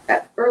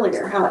that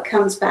earlier, how it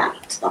comes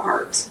back to the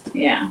heart.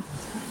 Yeah.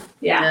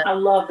 I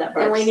love that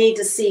verse. And we need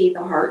to see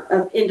the heart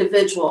of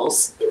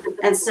individuals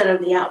instead of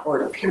the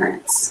outward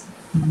appearance.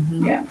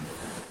 Yeah.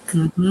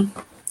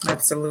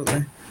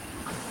 Absolutely.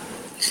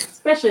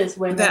 Especially as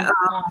women.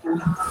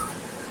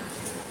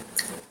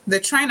 The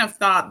train of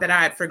thought that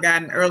I had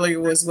forgotten earlier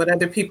was what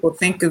other people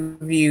think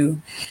of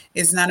you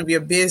is none of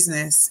your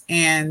business.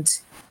 And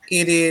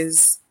it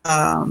is,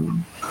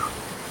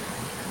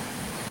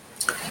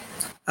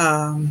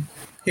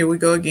 here we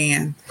go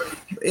again.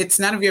 It's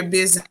none of your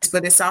business,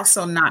 but it's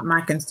also not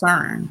my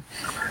concern.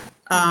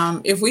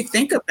 If we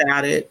think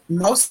about it,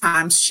 most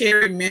times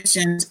Sherry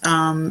mentioned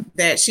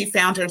that she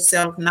found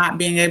herself not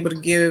being able to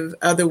give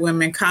other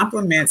women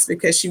compliments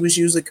because she was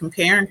usually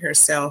comparing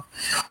herself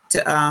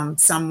to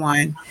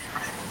someone.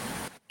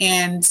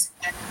 And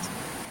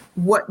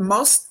what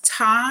most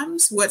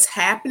times what's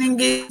happening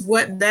is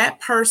what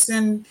that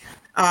person,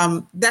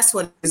 that's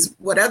what it is.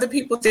 What other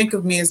people think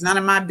of me is none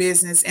of my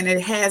business, and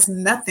it has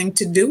nothing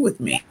to do with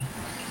me.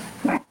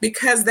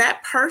 Because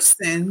that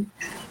person,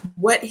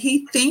 what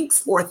he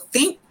thinks or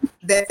think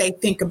that they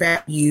think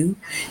about you,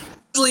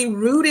 usually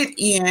rooted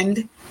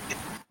in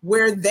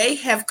where they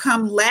have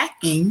come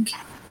lacking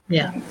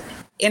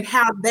in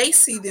how they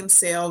see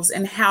themselves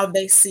and how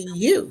they see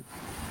you.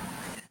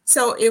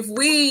 So if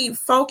we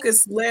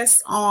focus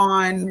less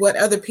on what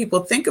other people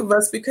think of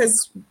us,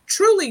 because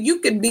truly you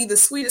could be the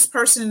sweetest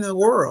person in the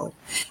world,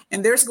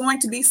 and there's going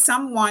to be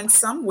someone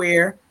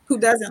somewhere who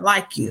doesn't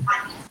like you.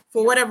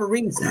 For whatever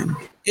reason.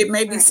 It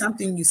may be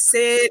something you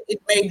said.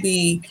 It may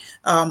be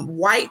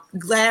white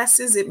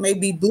glasses. It may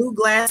be blue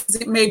glasses.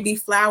 It may be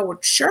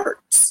flowered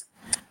shirts.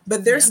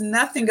 But there's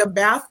nothing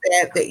about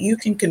that you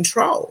can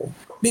control,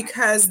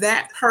 because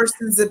that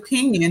person's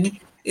opinion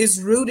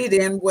is rooted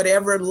in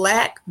whatever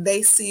lack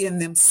they see in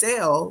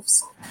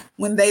themselves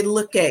when they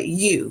look at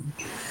you.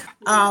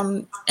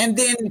 And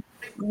then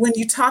when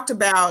you talked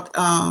about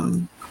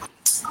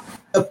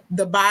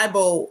the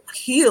Bible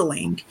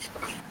healing,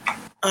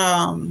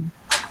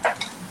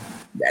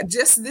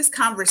 just this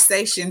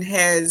conversation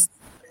has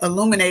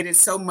illuminated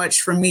so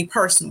much for me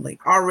personally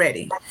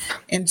already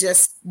in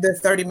just the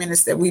 30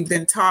 minutes that we've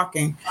been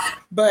talking.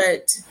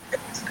 But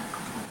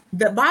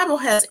the Bible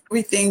has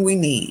everything we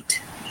need.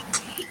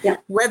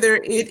 Whether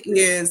it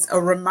is a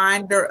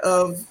reminder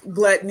of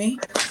gluttony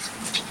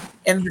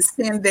and the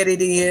sin that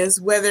it is,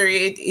 whether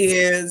it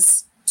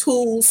is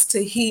tools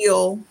to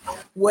heal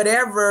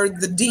whatever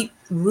the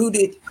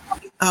deep-rooted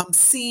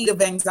seed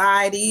of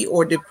anxiety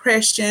or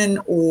depression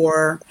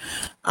or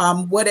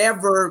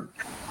whatever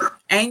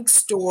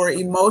angst or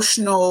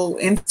emotional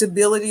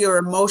instability or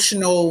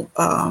emotional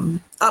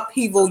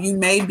upheaval you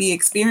may be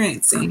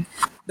experiencing.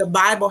 The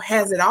Bible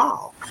has it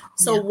all.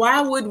 So why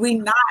would we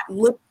not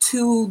look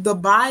to the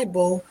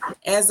Bible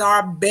as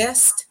our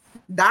best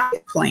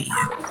diet plan?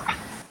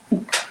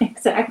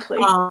 Exactly.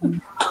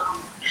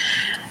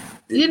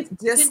 It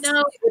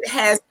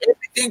has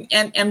everything.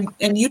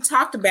 And you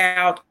talked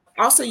about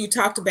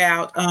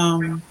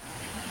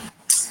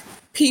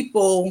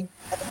people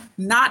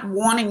not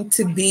wanting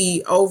to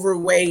be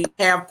overweight,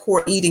 have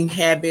poor eating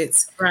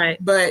habits, right?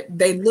 But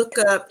they look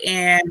up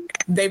and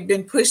they've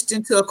been pushed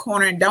into a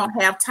corner and don't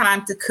have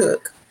time to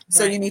cook.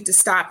 So you need to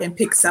stop and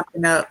pick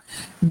something up.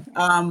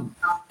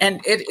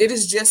 And it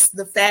is just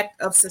the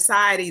fact of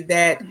society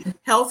that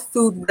health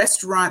food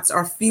restaurants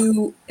are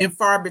few and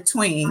far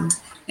between.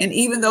 And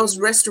even those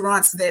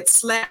restaurants that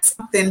slap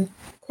something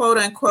quote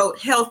unquote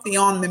healthy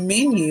on the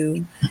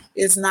menu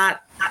is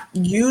not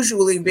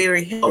usually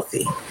very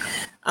healthy.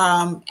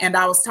 And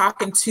I was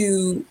talking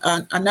to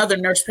another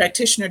nurse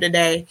practitioner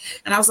today,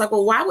 and I was like,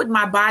 well, why would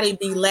my body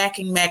be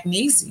lacking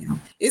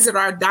magnesium? Is it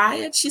our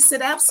diet? She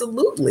said,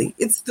 absolutely.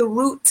 It's the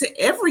root to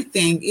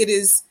everything. It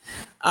is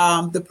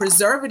the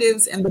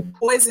preservatives and the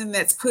poison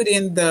that's put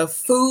in the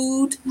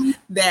food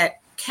that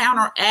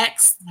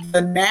counteracts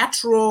the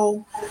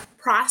natural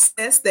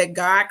process that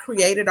God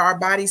created our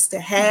bodies to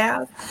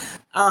have.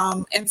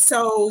 And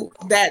so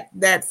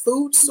that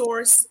food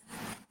source,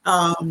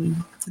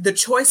 the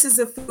choices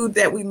of food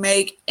that we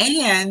make,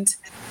 and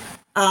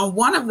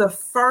one of the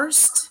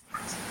first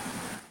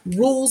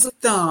rules of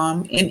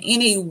thumb in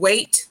any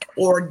weight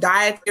or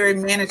dietary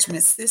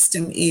management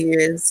system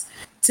is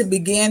to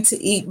begin to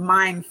eat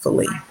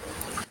mindfully,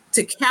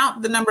 to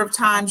count the number of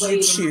times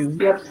you chew,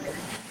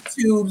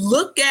 to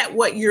look at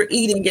what you're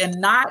eating and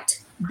not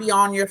be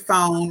on your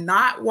phone,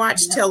 not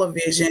watch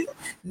television,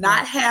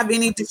 not have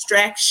any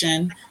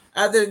distraction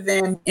other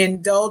than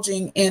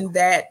indulging in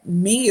that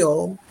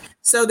meal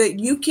so that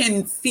you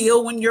can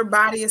feel when your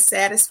body is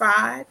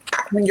satisfied,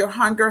 when your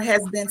hunger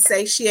has been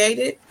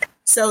satiated,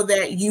 so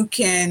that you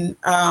can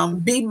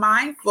be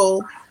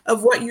mindful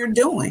of what you're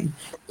doing.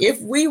 If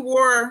we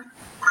were,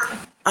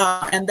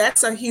 and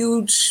that's a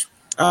huge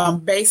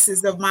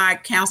basis of my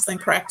counseling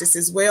practice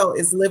as well,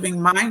 is living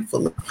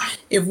mindfully.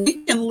 If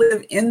we can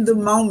live in the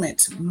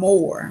moment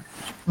more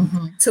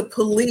to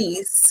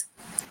police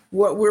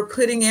what we're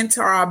putting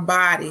into our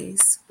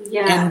bodies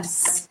and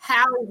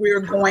how we're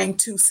going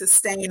to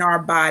sustain our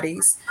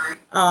bodies,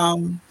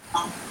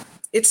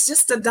 it's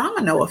just a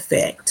domino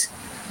effect.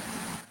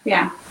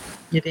 Yeah.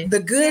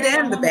 The good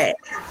and the bad.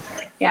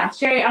 Yeah,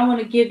 Sherry, I want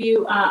to give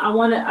you. I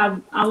want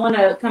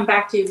to come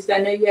back to you because I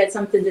know you had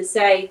something to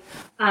say.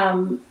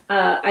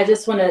 I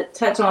just want to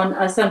touch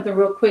on something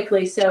real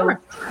quickly. So,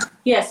 sure.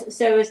 Yes.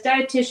 So as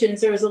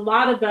dietitians, there's a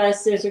lot of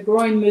us. There's a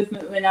growing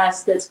movement in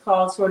us that's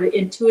called sort of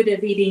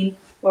intuitive eating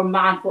or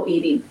mindful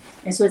eating,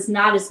 and so it's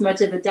not as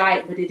much of a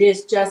diet, but it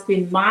is just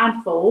being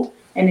mindful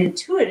and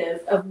intuitive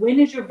of when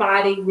is your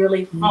body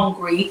really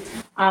hungry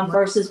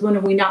versus when are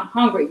we not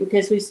hungry,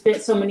 because we've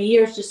spent so many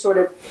years just sort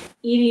of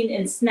eating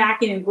and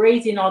snacking and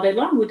grazing all day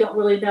long. We don't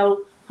really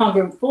know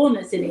hunger and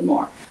fullness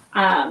anymore,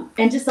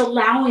 and just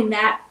allowing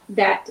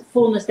that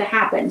fullness to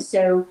happen.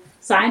 So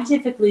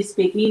scientifically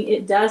speaking,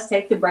 it does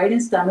take the brain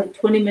and stomach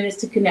 20 minutes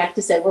to connect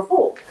to say we're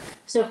full.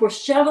 So if we're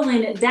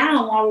shoveling it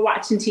down while we're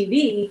watching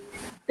TV,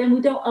 then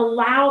we don't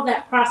allow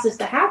that process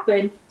to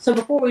happen. So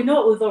before we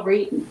know it, we've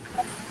overeaten,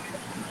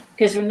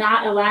 because we're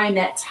not allowing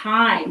that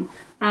time.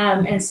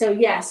 And so,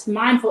 yes,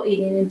 mindful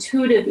eating,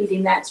 intuitive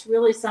eating, that's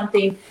really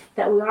something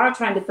that we are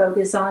trying to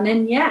focus on.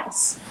 And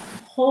yes,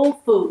 whole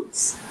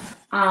foods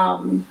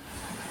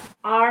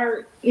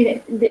are,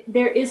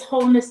 there is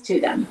wholeness to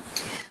them,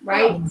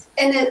 right?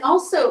 And then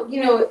also,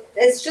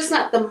 it's just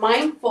not the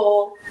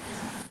mindful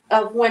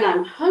of when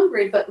I'm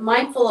hungry, but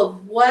mindful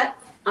of what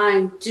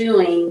I'm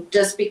doing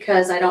just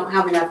because I don't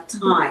have enough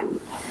time.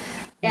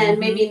 And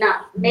maybe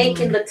not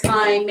making the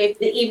time, maybe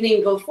the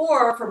evening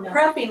before for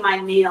prepping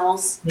my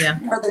meals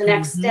for the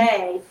next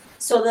day,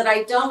 so that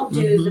I don't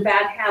do the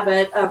bad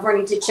habit of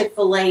running to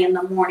Chick-fil-A in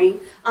the morning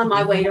on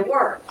my way to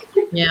work.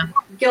 Yeah.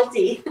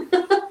 Guilty.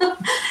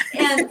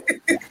 And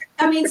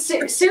I mean,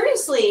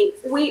 seriously,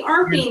 we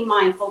aren't being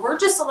mindful. We're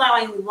just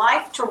allowing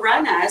life to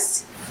run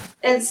us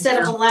instead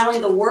of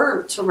allowing the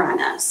word to run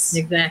us.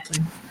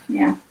 Exactly.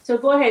 Yeah. So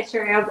go ahead,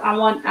 Sherry. I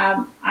want,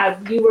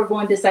 you were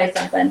going to say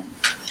something.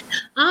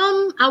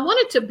 I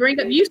wanted to bring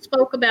up, you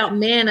spoke about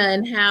manna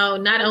and how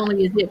not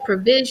only is it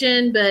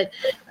provision, but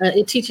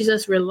it teaches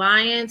us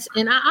reliance.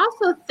 And I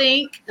also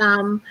think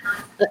that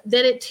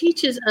it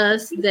teaches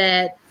us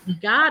that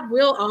God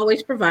will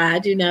always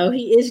provide.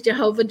 He is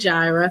Jehovah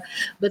Jireh,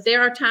 but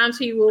there are times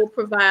he will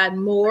provide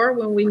more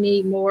when we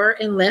need more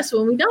and less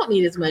when we don't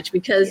need as much,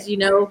 because,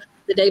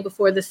 the day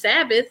before the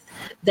Sabbath,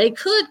 they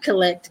could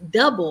collect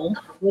double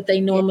what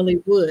they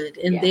normally would.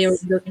 And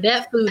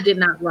that food did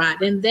not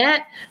rot. And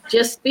that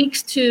just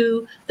speaks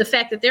to the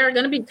fact that there are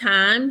going to be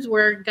times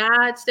where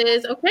God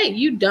says, okay,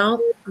 you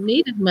don't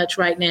need as much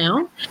right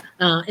now.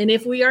 And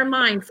if we are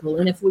mindful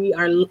and if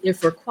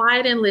we're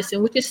quiet and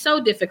listen, which is so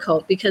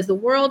difficult because the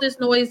world is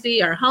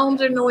noisy, our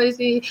homes are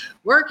noisy,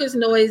 work is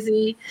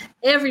noisy,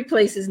 every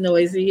place is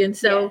noisy. And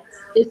so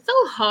it's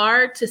so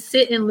hard to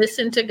sit and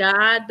listen to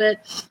God.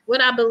 But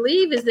what I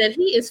believe is that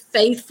he is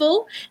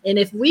faithful. And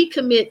if we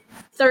commit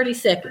 30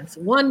 seconds,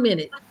 1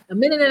 minute, a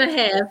minute and a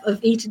half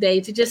of each day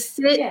to just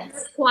sit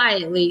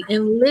quietly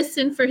and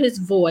listen for his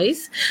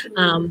voice.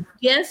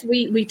 Yes,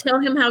 we tell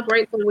him how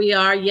grateful we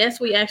are. Yes,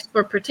 we ask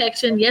for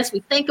protection. Yes, we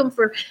thank him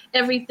for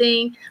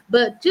everything.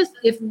 But just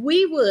if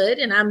we would,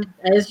 and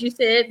as you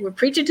said, we're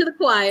preaching to the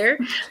choir,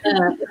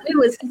 if we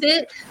would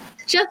sit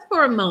just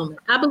for a moment,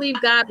 I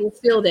believe God will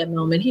fill that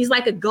moment. He's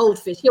like a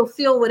goldfish. He'll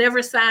fill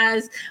whatever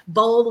size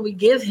bowl we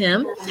give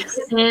him.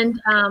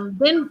 And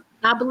then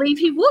I believe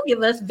he will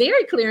give us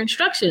very clear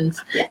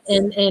instructions,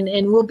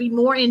 and we'll be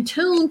more in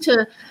tune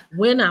to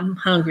when I'm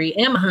hungry.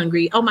 Am I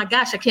hungry? Oh my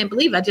gosh, I can't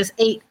believe I just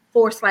ate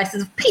 4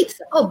 slices of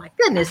pizza. Oh my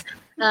goodness.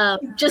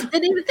 Just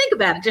didn't even think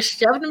about it, just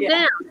shoved them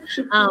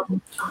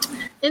down.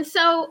 And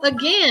so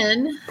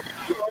again,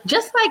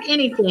 just like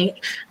anything,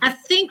 I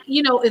think,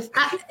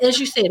 as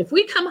you said, if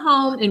we come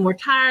home and we're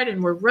tired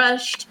and we're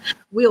rushed,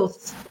 we'll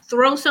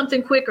throw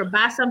something quick or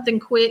buy something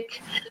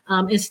quick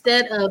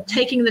instead of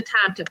taking the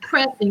time to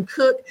prep and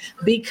cook,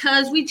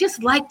 because we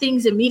just like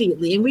things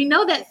immediately. And we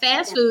know that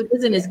fast food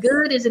isn't as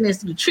good, isn't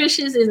as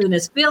nutritious, isn't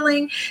as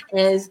filling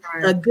as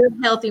a good,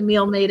 healthy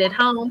meal made at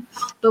home.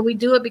 But we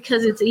do it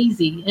because it's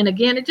easy. And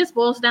again, it just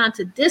boils down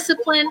to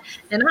discipline.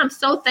 And I'm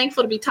so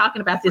thankful to be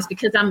talking about this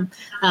because I'm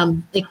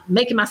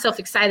making myself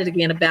excited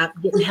again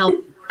about getting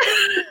healthy.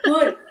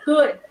 Good.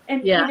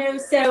 And,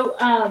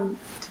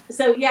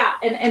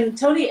 and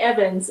Tony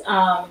Evans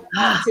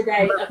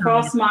today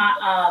across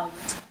my,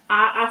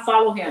 I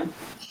follow him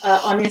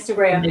on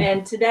Instagram.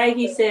 And today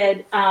he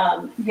said,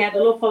 he had a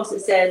little post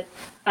that said,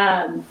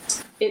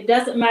 it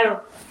doesn't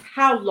matter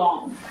how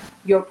long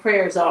your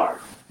prayers are.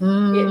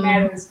 It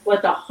matters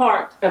what the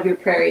heart of your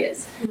prayer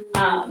is.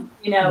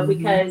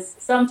 Because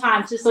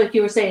sometimes, just like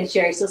you were saying,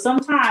 Sherry, so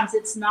sometimes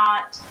it's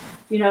not,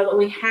 that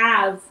we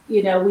have,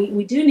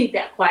 we do need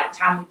that quiet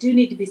time. We do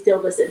need to be still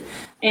listen.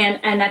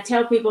 And I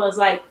tell people, it's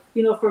like,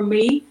 for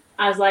me,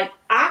 I was like,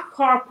 I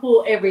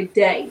carpool every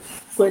day.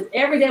 Because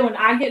every day when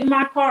I get in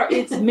my car,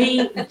 it's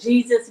me,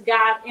 Jesus,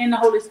 God, and the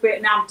Holy Spirit.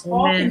 And I'm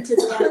talking to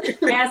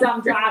them as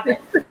I'm driving.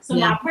 So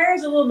my prayer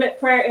is a little bit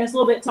prayer and it's a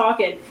little bit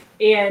talking.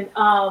 And,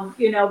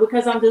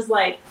 because I'm just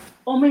like,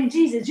 oh man,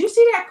 Jesus, did you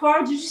see that car?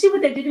 Did you see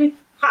what they did to me?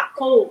 Hot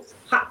coals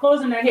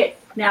in their head.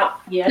 Now,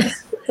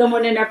 yes,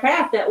 someone in their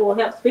path that will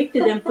help speak to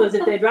them, because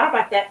if they drive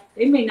like that,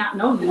 they may not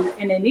know you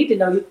and they need to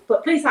know you,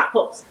 but please hot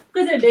coals,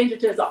 because they're a danger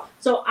to us all.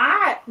 So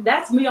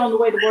that's me on the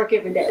way to work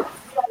every day.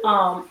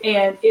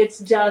 And it's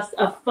just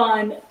a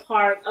fun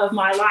part of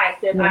my life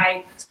that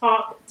I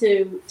talk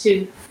to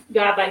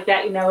God like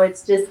that.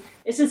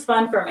 It's just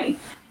fun for me.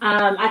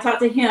 I talk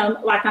to him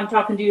like I'm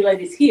talking to you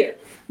ladies here.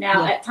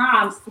 Now, at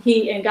times,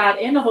 he and God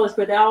and the Holy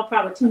Spirit, they all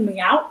probably tune me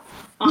out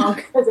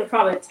because they're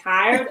probably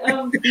tired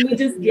of me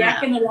just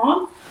yakking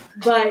along.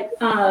 But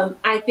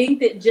I think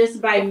that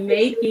just by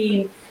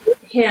making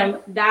him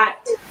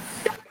that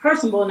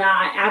personable, now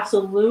I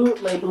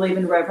absolutely believe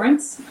in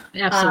reverence.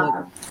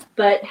 Absolutely.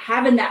 But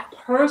having that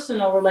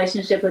personal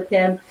relationship with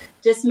him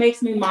just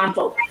makes me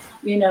mindful,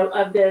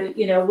 of the,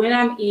 when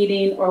I'm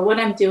eating or what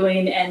I'm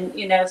doing. And,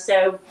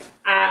 so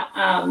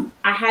I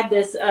had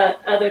this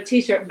other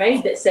t-shirt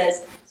made that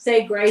says,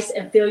 say grace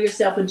and fill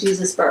yourself with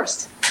Jesus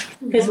first.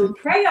 Because we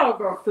pray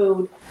over our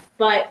food,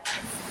 but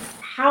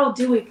how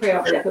do we pray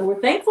over that food? We're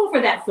thankful for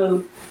that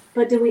food,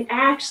 but do we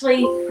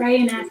actually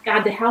pray and ask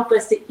God to help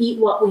us to eat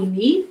what we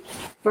need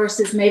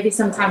versus maybe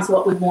sometimes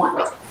what we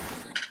want?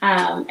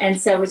 And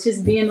so it's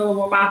just being a little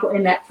more mindful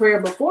in that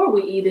prayer before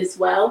we eat as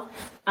well,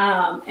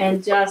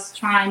 and just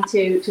trying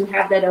to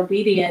have that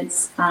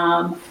obedience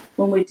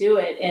when we do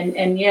it.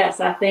 And yes,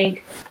 I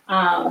think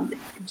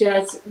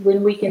just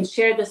when we can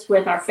share this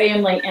with our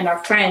family and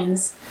our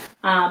friends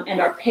and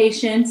our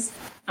patients,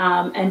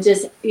 and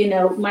just,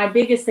 my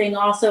biggest thing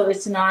also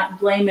is to not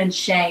blame and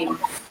shame.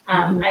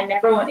 I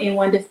never want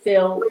anyone to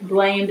feel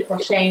blamed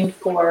or shamed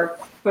for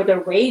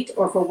their weight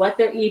or for what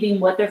they're eating,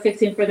 what they're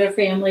fixing for their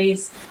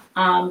families.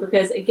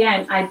 Because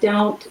again, I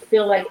don't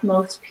feel like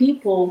most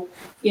people,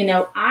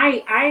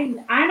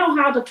 I know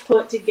how to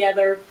put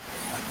together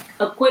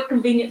a quick,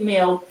 convenient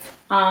meal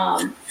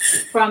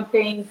from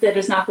things that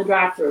is not the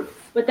drive-through.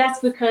 But that's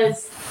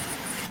because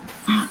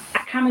I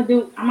kind of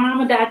do,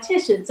 I'm a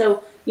dietitian.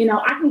 So,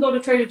 I can go to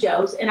Trader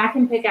Joe's and I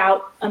can pick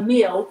out a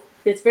meal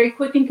that's very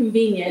quick and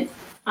convenient,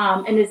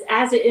 and is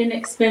as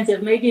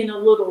inexpensive, maybe a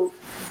little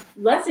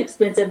less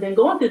expensive than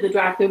going through the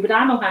drive-through, but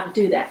I know how to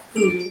do that.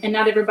 And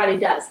not everybody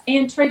does.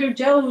 And Trader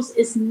Joe's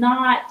is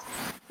not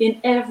in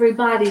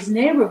everybody's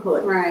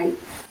neighborhood. Right.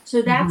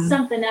 So that's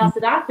something else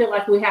that I feel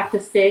like we have to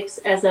fix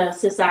as a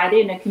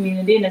society and a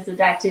community and as a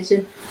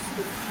dietitian.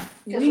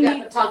 Because we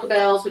got the Taco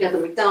Bells, we got the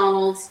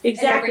McDonald's,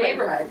 exactly. In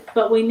every neighborhood.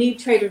 But we need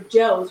Trader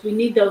Joe's. We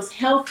need those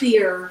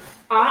healthier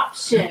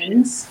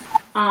options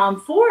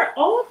for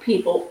all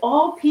people.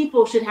 All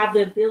people should have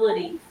the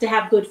ability to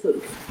have good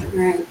food.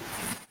 Right.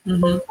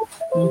 One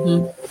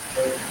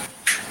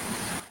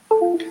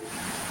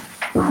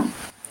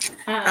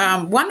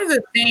of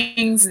the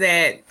things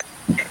that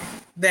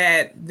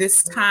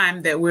this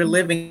time that we're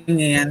living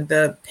in,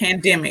 the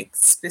pandemic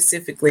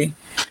specifically,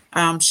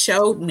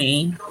 showed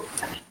me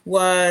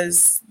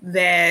was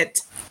that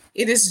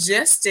it is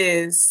just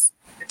as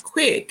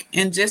quick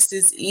and just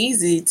as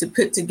easy to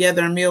put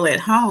together a meal at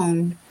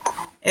home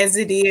as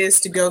it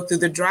is to go through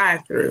the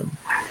drive-through.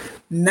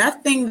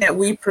 Nothing that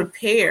we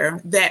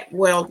prepare let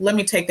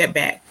me take that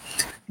back.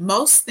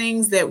 Most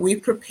things that we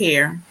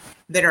prepare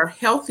that are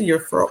healthier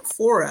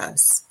for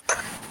us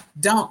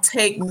don't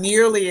take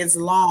nearly as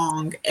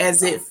long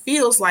as it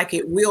feels like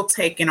it will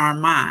take in our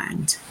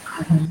mind.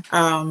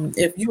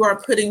 If you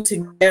are putting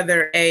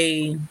together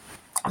a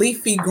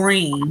leafy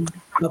green,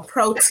 a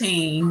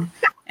protein,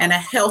 and a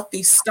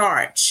healthy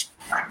starch,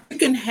 you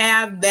can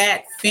have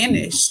that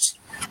finished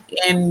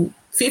in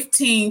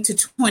 15 to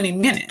 20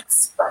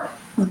 minutes.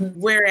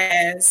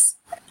 Whereas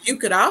you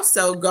could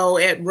also go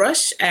at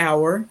rush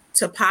hour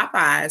to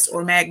Popeyes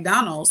or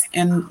McDonald's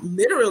and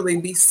literally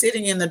be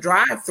sitting in the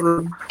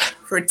drive-through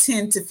for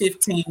 10 to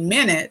 15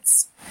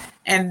 minutes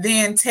and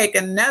then take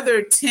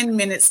another 10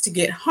 minutes to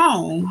get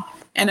home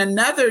and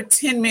another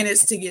 10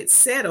 minutes to get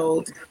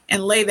settled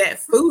and lay that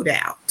food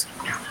out.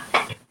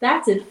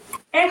 That's an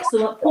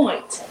excellent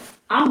point.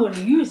 I'm going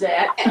to use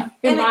that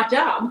in my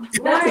job.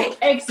 That's an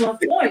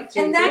excellent point.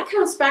 And that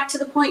comes back to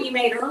the point you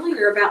made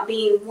earlier about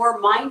being more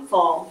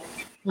mindful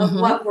of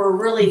what we're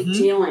really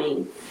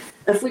doing.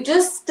 If we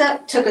just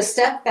took a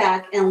step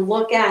back and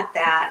look at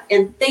that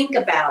and think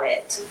about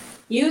it,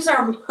 use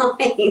our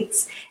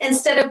minds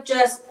instead of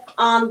just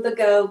on the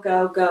go.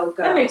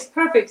 That makes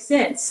perfect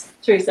sense,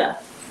 Teresa.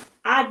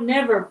 I've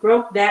never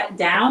broke that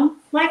down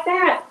like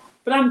that,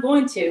 but I'm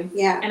going to.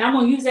 Yeah. And I'm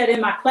going to use that in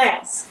my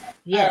class.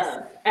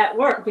 Yes. At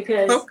work,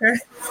 because Okay.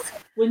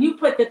 when you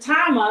put the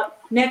time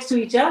up next to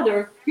each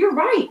other, you're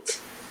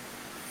right.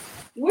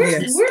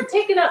 Yes. We're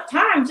taking up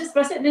time just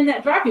by sitting in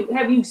that drive-thru.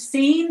 Have you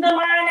seen the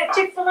line at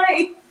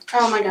Chick-fil-A?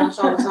 Oh my gosh,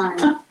 all the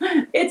time.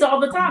 It's all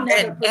the time. Now,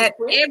 At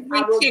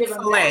every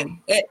Chick-fil-A.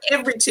 At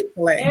every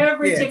Chick-fil-A.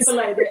 Every Yes.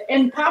 Chick-fil-A.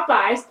 And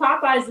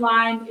Popeye's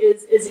line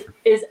is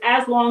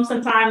as long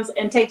sometimes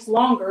and takes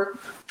longer.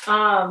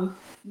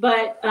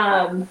 But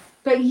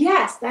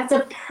yes, that's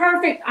a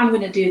perfect. I'm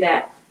going to do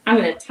that. I'm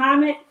going to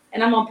time it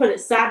and I'm going to put it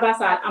side by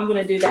side. I'm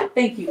going to do that.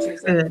 Thank you,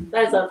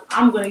 Teresa.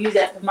 I'm going to use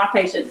that for my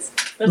patients.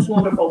 That's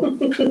wonderful.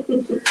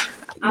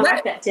 I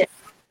like that tip.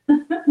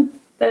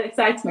 That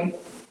excites me.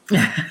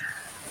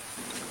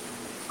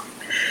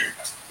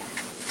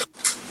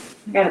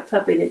 I got a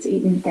puppy that's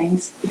eating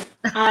things.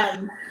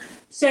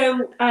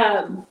 So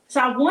I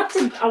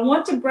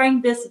want to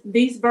bring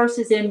these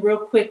verses in real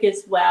quick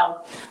as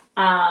well,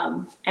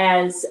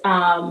 as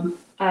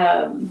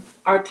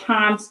our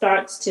time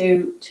starts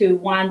to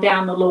wind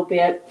down a little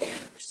bit.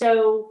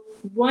 So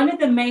one of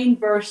the main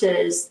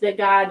verses that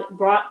God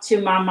brought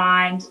to my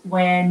mind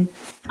when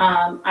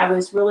I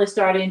was really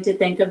starting to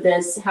think of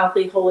this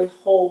healthy, holy,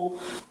 whole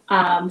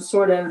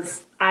sort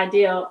of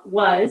idea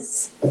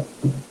was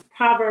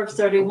Proverbs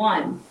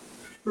 31,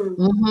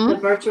 the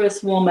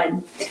virtuous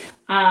woman.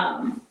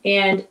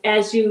 And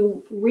as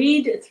you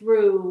read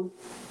through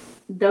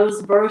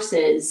those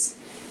verses,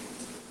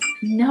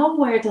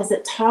 nowhere does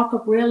it talk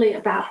really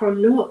about her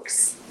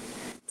looks.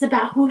 It's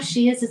about who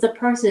she is as a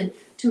person,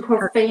 to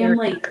her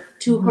family,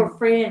 to her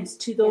friends,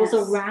 to those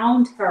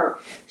around her.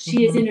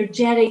 She is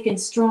energetic and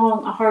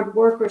strong, a hard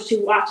worker.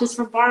 She watches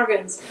for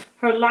bargains.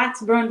 Her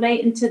lights burn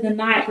late into the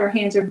night. Her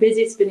hands are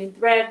busy spinning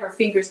thread, her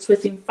fingers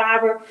twisting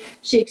fiber.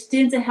 She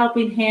extends a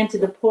helping hand to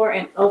the poor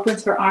and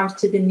opens her arms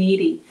to the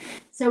needy.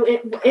 So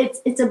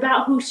it's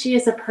about who she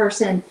is a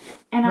person.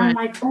 And I'm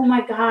like, oh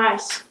my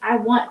gosh, I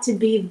want to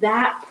be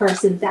that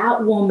person,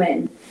 that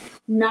woman,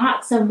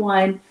 not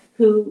someone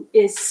who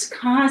is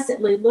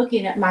constantly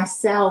looking at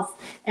myself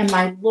and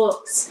my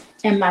looks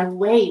and my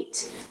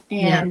weight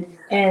and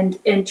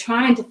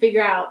trying to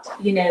figure out,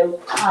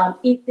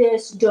 eat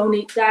this, don't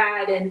eat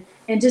that, and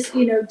just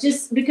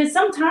just because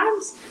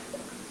sometimes,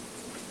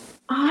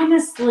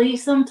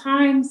 honestly,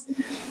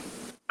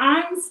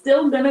 I'm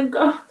still gonna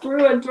go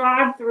through a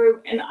drive-through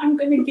and I'm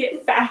gonna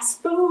get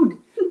fast food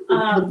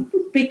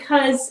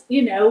because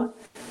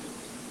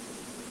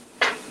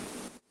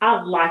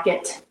I like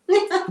it.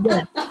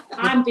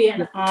 I'm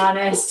being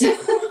honest.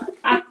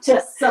 I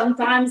just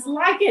sometimes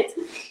like it.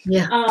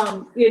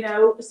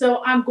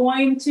 So I'm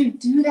going to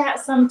do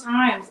that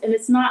sometimes. And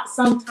it's not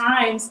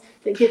sometimes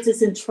that gets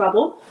us in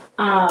trouble.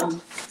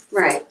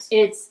 Right.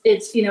 It's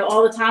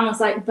all the time. It's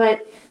like,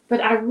 but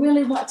I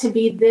really want to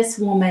be this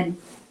woman.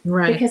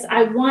 Right. Because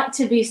I want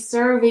to be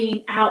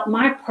serving out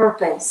my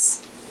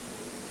purpose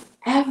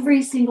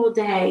every single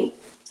day.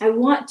 I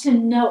want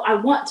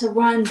to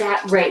run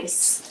that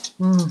race.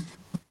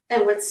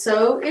 And what's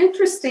so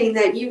interesting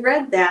that you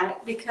read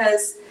that,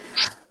 because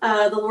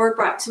the Lord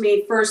brought to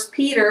me 1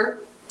 Peter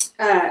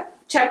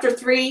chapter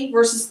 3,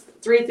 verses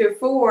 3 through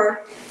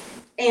 4,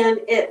 and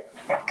it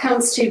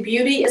comes to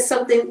beauty is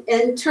something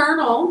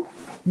internal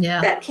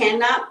that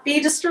cannot be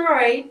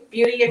destroyed.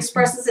 Beauty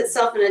expresses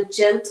itself in a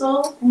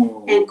gentle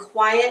and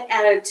quiet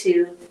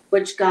attitude,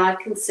 which God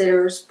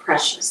considers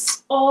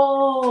precious.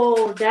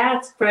 Oh,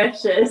 that's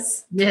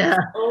precious. Yeah.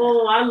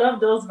 Oh, I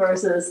love those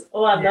verses.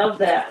 Oh, I love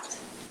that.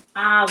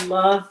 I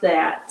love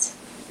that.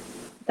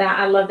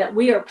 I love that.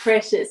 We are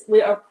precious.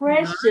 We are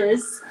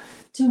precious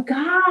to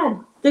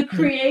God, the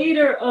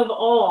creator of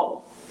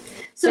all.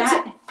 So,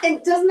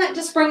 and doesn't that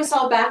just bring us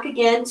all back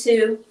again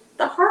to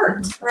the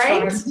heart,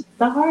 right?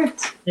 The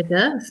heart. It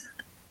does.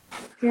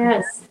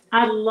 Yes.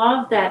 I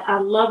love that. I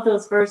love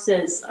those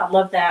verses. I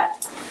love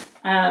that.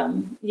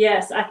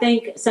 Yes, I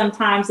think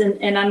sometimes,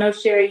 and I know,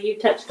 Sherry, you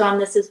touched on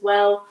this as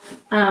well.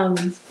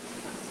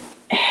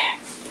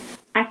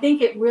 I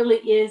think it really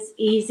is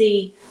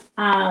easy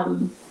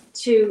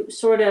to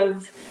sort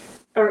of,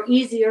 or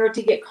easier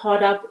to get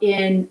caught up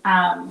in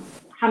how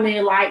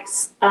many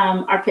likes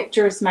our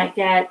pictures might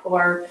get,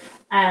 or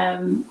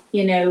how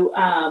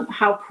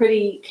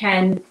pretty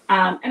can.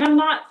 And I'm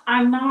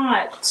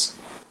not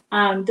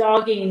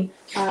dogging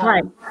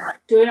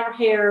doing our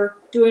hair,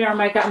 doing our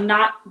makeup.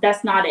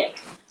 That's not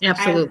it.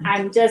 Absolutely.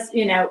 I'm just,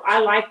 I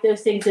like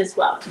those things as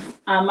well.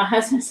 My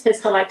husband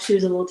says I like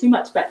shoes a little too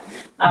much, but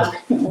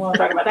we won't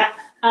talk about that.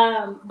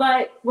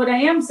 But what I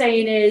am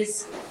saying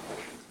is,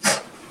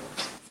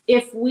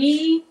 if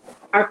we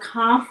are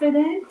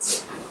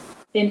confident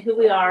in who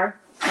we are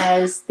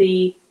as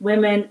the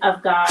women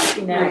of God,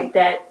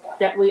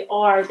 that we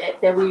are,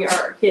 that we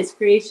are His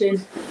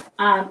creation,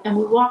 and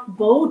we walk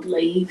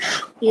boldly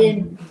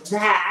in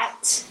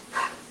that,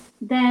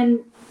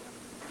 then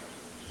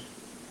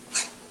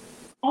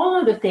all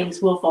other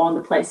things will fall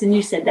into place. And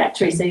you said that,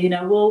 Teresa,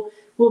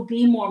 we'll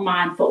be more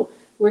mindful.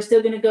 We're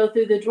still going to go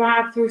through the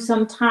drive-through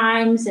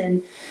sometimes,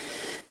 and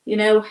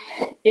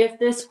if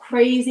this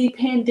crazy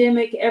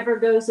pandemic ever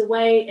goes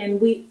away and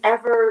we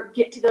ever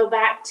get to go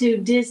back to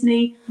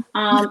Disney,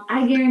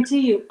 I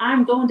guarantee you,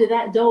 I'm going to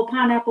that Dole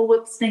Pineapple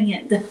Whip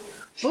stand.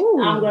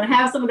 Ooh. I'm going to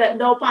have some of that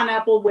Dole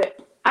Pineapple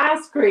Whip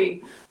ice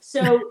cream.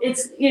 So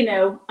it's,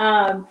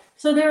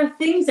 so there are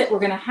things that we're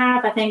going to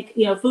have. I think,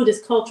 food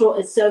is cultural,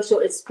 it's social,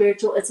 it's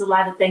spiritual, it's a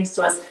lot of things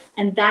to us.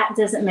 And that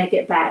doesn't make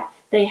it bad.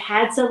 They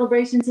had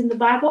celebrations in the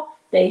Bible.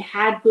 They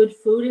had good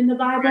food in the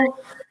Bible.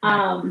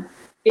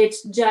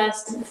 It's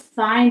just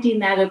finding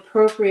that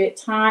appropriate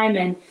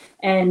time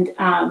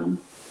and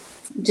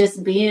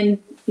just being,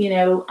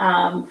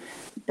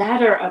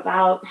 better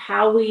about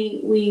how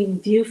we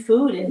view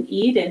food and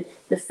eat, and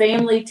the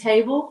family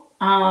table.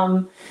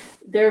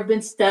 There have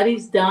been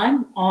studies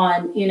done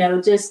on,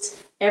 just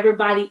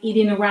everybody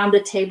eating around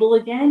the table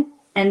again,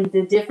 and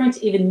the difference,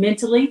 even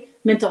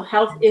mental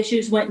health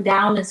issues went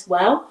down as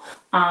well.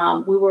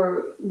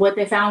 What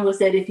they found was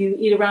that if you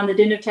eat around the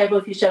dinner table,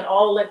 if you shut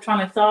all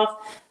electronics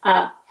off,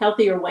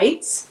 healthier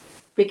weights,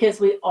 because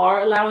we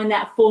are allowing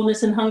that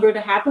fullness and hunger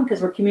to happen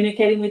because we're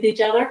communicating with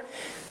each other.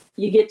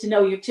 You get to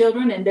know your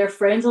children and their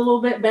friends a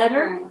little bit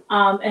better.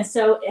 And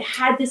so it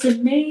had this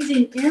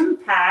amazing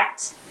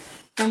impact,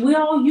 and we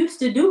all used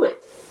to do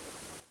it.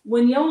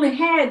 When you only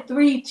had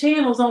 3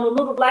 channels on a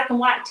little black and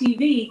white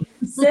TV,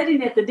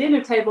 sitting at the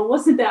dinner table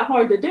wasn't that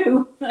hard to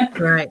do.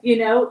 Right.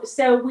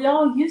 So we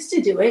all used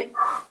to do it,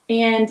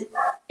 and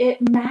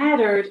it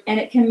mattered, and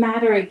it can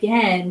matter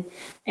again.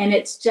 And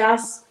it's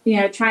just,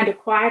 trying to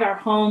quiet our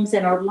homes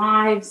and our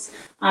lives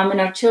and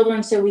our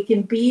children so we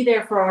can be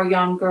there for our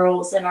young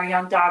girls and our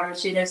young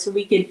daughters, so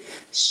we can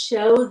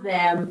show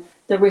them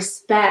the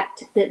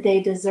respect that they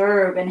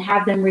deserve and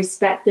have them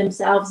respect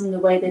themselves in the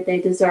way that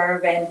they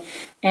deserve,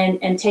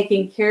 and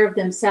taking care of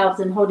themselves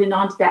and holding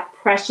on to that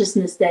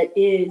preciousness that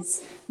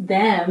is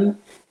them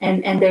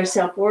and their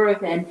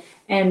self-worth. And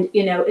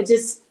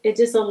it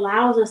just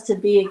allows us to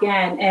be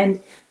again.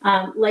 And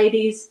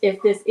ladies,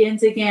 if this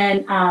ends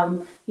again,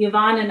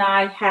 Yvonne and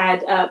I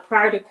had,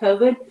 prior to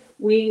COVID,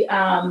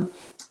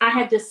 I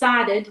had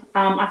decided,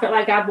 I felt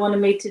like God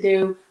wanted me to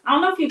do, I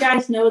don't know if you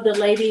guys know the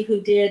lady who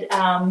did,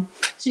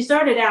 she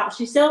started out,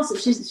 she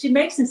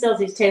makes and sells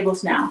these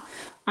tables now.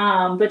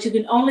 But you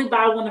can only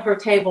buy one of her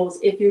tables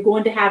if you're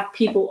going to have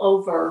people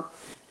over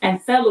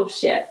and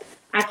fellowship.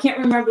 I can't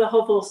remember the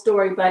whole full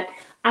story, but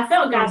I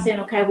felt God saying,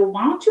 okay, well,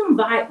 why don't you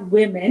invite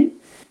women,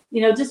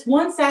 just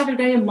one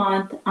Saturday a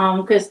month,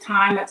 because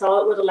time, that's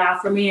all it would allow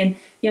for me, and,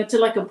 to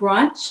like a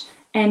brunch,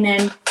 and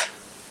then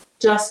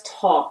just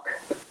talk.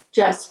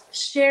 Just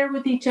share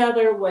with each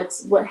other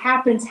what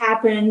happens.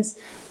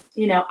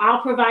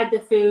 I'll provide the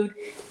food.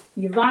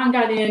 Yvonne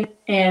got in,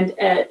 and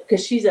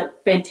because she's a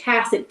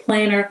fantastic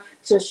planner,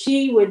 so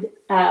she would,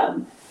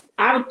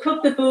 I would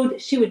cook the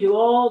food. She would do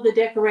all the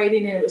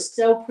decorating, and it was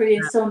so pretty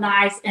and so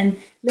nice. And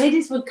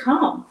ladies would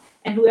come,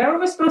 and whoever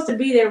was supposed to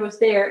be there was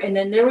there. And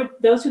then there were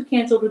those who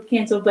canceled would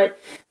cancel, but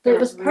it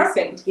was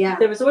perfect. Yeah,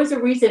 there was always a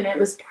reason. It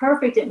was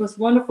perfect. It was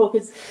wonderful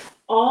because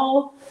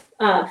all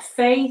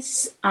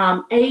faiths,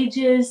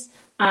 ages,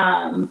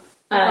 different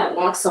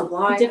walks of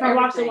life,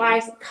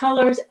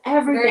 colors,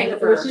 everything.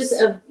 It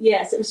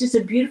was just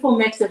a beautiful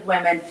mix of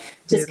women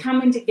just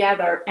coming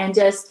together and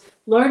just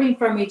learning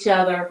from each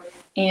other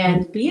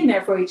and being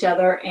there for each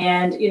other.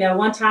 And,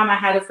 one time I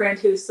had a friend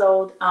who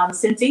sold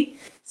Scentsy.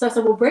 So I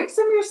said, well, bring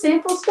some of your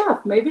sample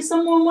stuff. Maybe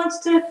someone wants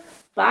to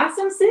buy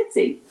some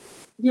Scentsy.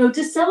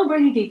 Just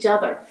celebrating each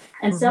other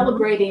and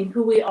celebrating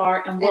who we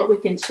are and what we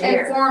can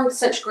share. And formed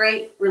such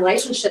great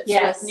relationships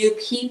with new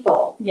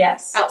people.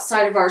 Yes.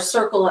 Outside of our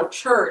circle of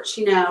church,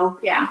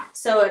 Yeah.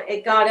 So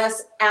it got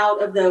us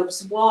out of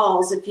those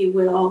walls, if you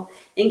will,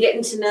 and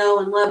getting to know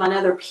and love on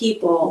other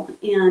people.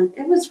 And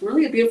it was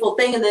really a beautiful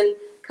thing. And then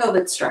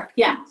COVID struck.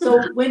 Yeah.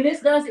 So when this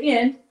does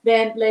end,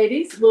 then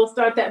ladies, we'll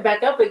start that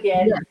back up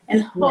again. Yeah.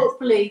 And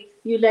hopefully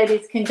you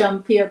ladies can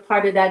come be a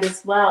part of that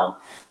as well.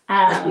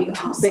 That'd be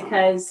awesome.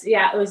 Because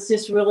it was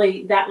just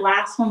really, that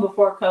last one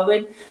before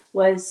COVID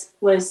was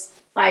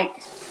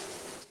like,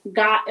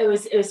 God, it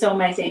was so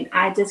amazing.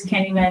 I just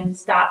can't even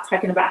stop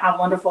talking about how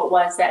wonderful it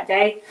was that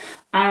day.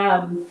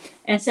 And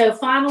so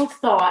final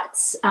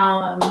thoughts.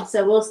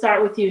 So we'll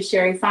start with you,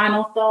 Sherry.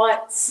 Final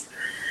thoughts.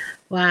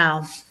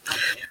 Wow.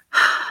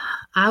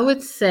 I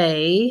would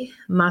say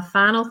my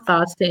final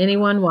thoughts to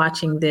anyone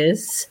watching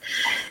this.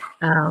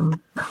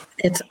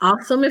 It's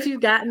awesome if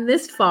you've gotten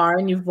this far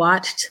and you've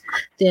watched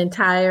the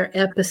entire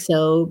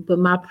episode, but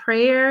my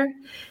prayer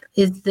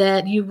is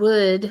that you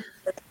would,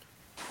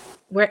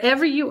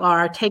 wherever you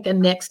are, take a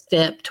next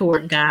step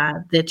toward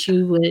God, that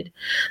you would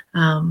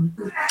find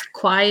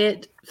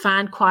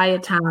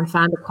quiet time,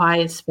 find a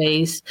quiet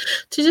space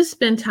to just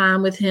spend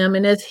time with him.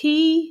 And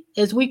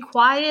as we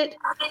quiet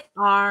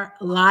our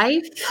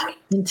life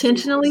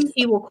intentionally,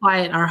 he will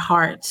quiet our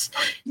hearts,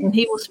 and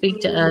he will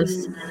speak to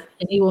us,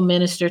 and he will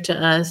minister to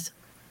us.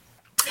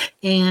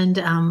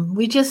 And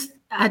we just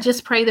I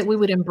just pray that we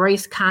would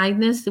embrace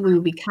kindness, that we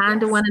would be kind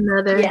to one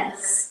another,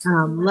 Yes.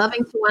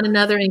 loving to one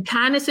another. And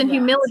kindness and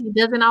humility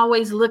doesn't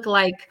always look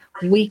like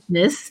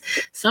weakness.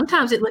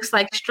 Sometimes it looks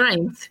like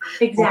strength.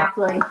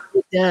 Exactly.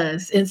 It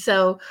does. And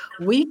so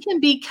we can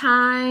be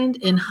kind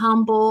and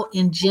humble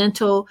and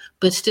gentle,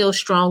 but still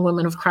strong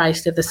women of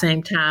Christ at the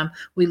same time.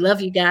 We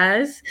love you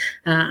guys.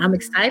 I'm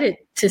excited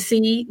to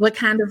see what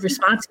kind of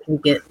response we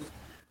get.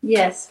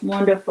 Yes.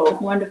 Wonderful.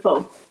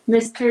 Wonderful.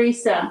 Miss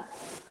Teresa,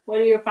 what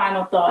are your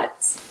final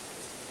thoughts?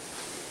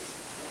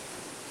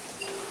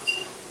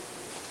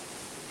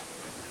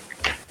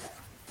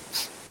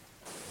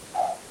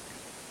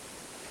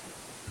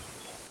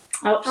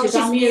 Oh, she's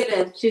on mute.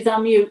 muted. She's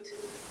on mute.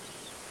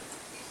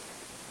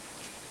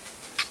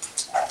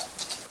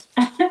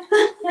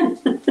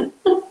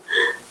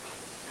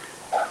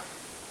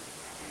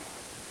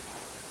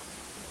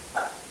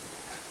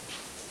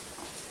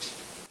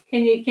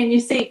 Can you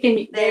see? There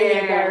you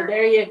go.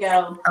 There you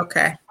go.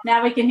 Okay.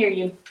 Now we can hear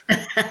you.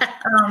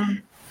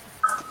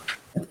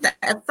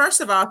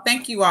 First of all,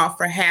 thank you all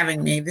for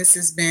having me. This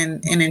has been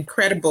an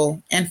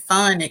incredible and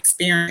fun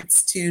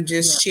experience to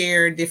just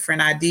share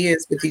different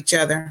ideas with each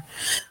other.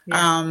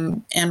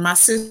 And my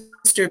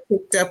sister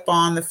picked up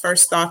on the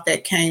first thought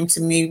that came to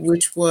me,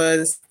 which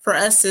was for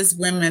us as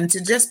women to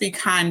just be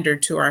kinder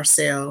to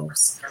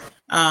ourselves.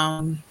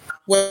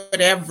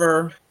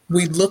 Whatever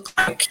we look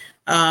like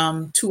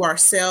to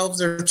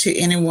ourselves or to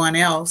anyone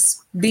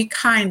else, be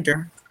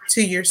kinder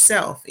to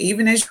yourself,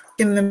 even as you look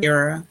in the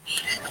mirror.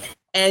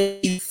 As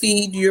you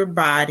feed your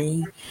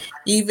body,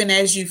 even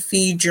as you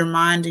feed your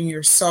mind and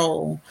your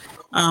soul.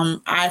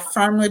 I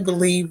firmly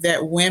believe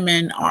that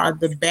women are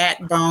the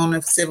backbone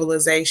of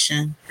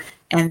civilization,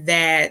 and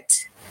that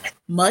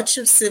much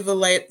of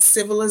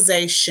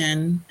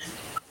civilization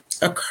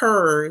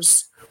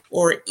occurs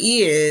or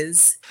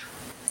is,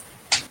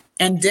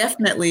 and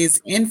definitely is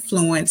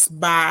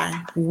influenced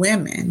by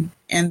women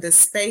and the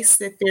space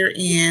that they're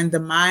in, the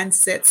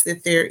mindsets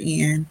that they're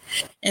in.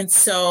 And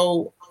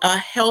so a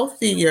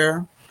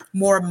healthier,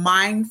 more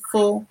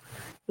mindfully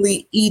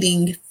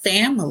eating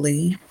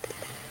family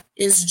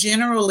is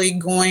generally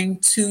going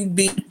to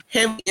be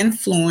heavily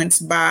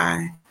influenced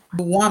by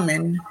the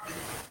woman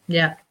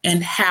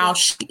and how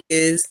she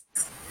is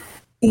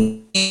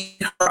in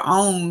her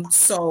own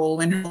soul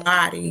and her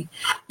body.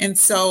 And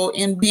so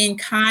in being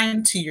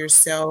kind to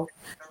yourself,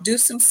 do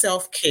some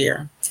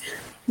self-care.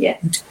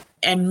 Yes.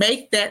 And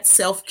make that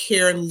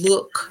self-care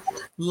look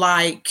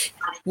like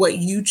what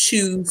you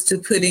choose to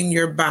put in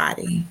your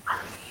body.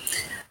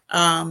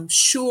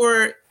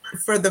 Sure,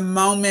 for the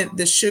moment,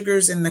 the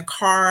sugars and the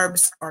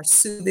carbs are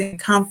soothing,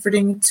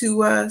 comforting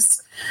to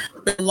us.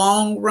 But in the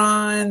long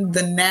run,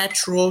 the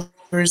natural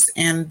sugars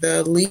and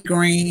the leafy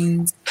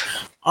greens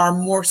are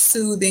more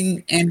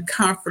soothing and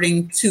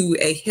comforting to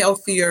a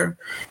healthier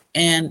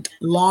and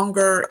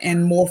longer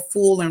and more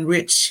full and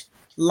rich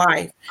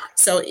life.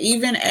 So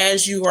even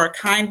as you are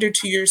kinder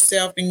to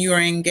yourself and you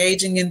are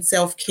engaging in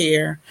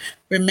self-care,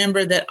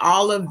 remember that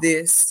all of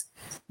this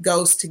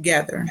goes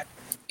together.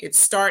 It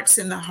starts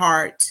in the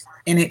heart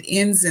and it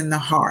ends in the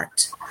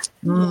heart.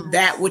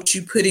 That what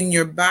you put in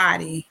your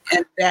body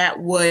and that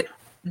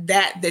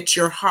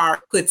your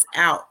heart puts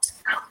out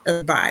of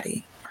the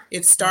body.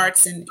 It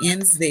starts and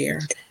ends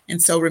there.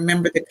 And so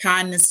remember the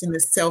kindness and the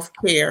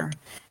self-care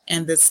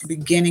and this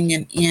beginning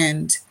and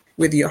end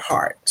with your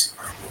heart.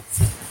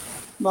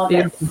 Love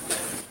it.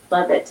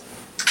 Love it.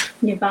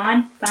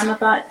 Yvonne, final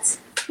thoughts?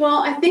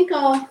 Well, I think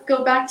I'll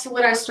go back to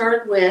what I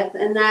started with,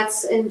 and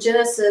that's in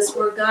Genesis,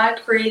 where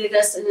God created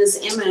us in his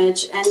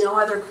image, and no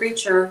other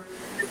creature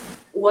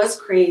was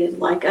created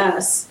like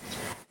us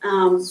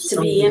to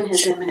be in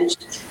his image.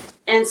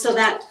 And so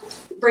that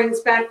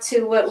brings back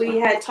to what we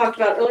had talked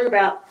about earlier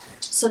about,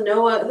 so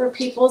no other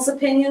people's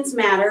opinions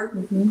matter,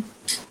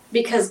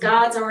 because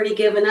God's already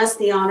given us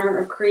the honor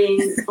of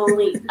creating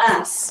only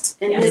us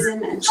in his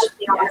image.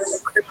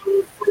 Yes.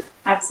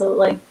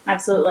 Absolutely.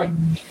 Absolutely.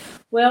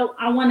 Well,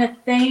 I want to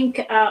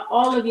thank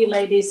all of you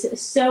ladies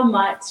so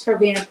much for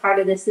being a part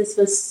of this. This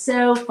was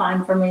so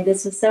fun for me.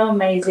 This was so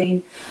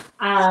amazing.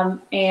 If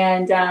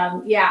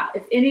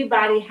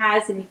anybody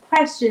has any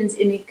questions,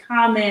 any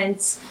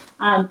comments,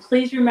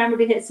 please remember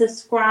to hit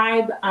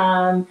subscribe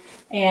and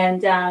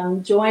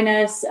join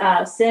us.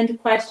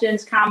 Send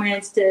questions,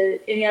 comments to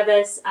any of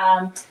us.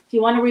 If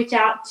you want to reach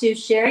out to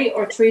Sherry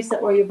or Teresa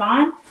or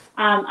Yvonne,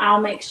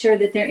 I'll make sure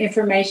that their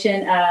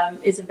information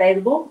is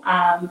available.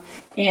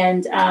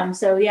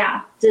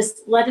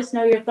 Just let us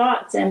know your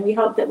thoughts. And we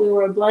hope that we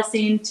were a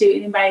blessing to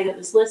anybody that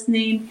was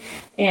listening.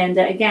 And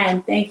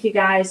again, thank you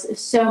guys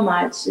so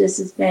much. This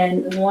has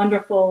been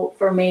wonderful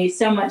for me.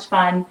 So much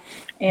fun.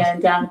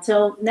 And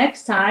until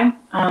next time,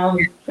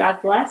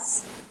 God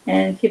bless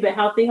and keep it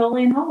healthy,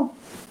 holy, and whole.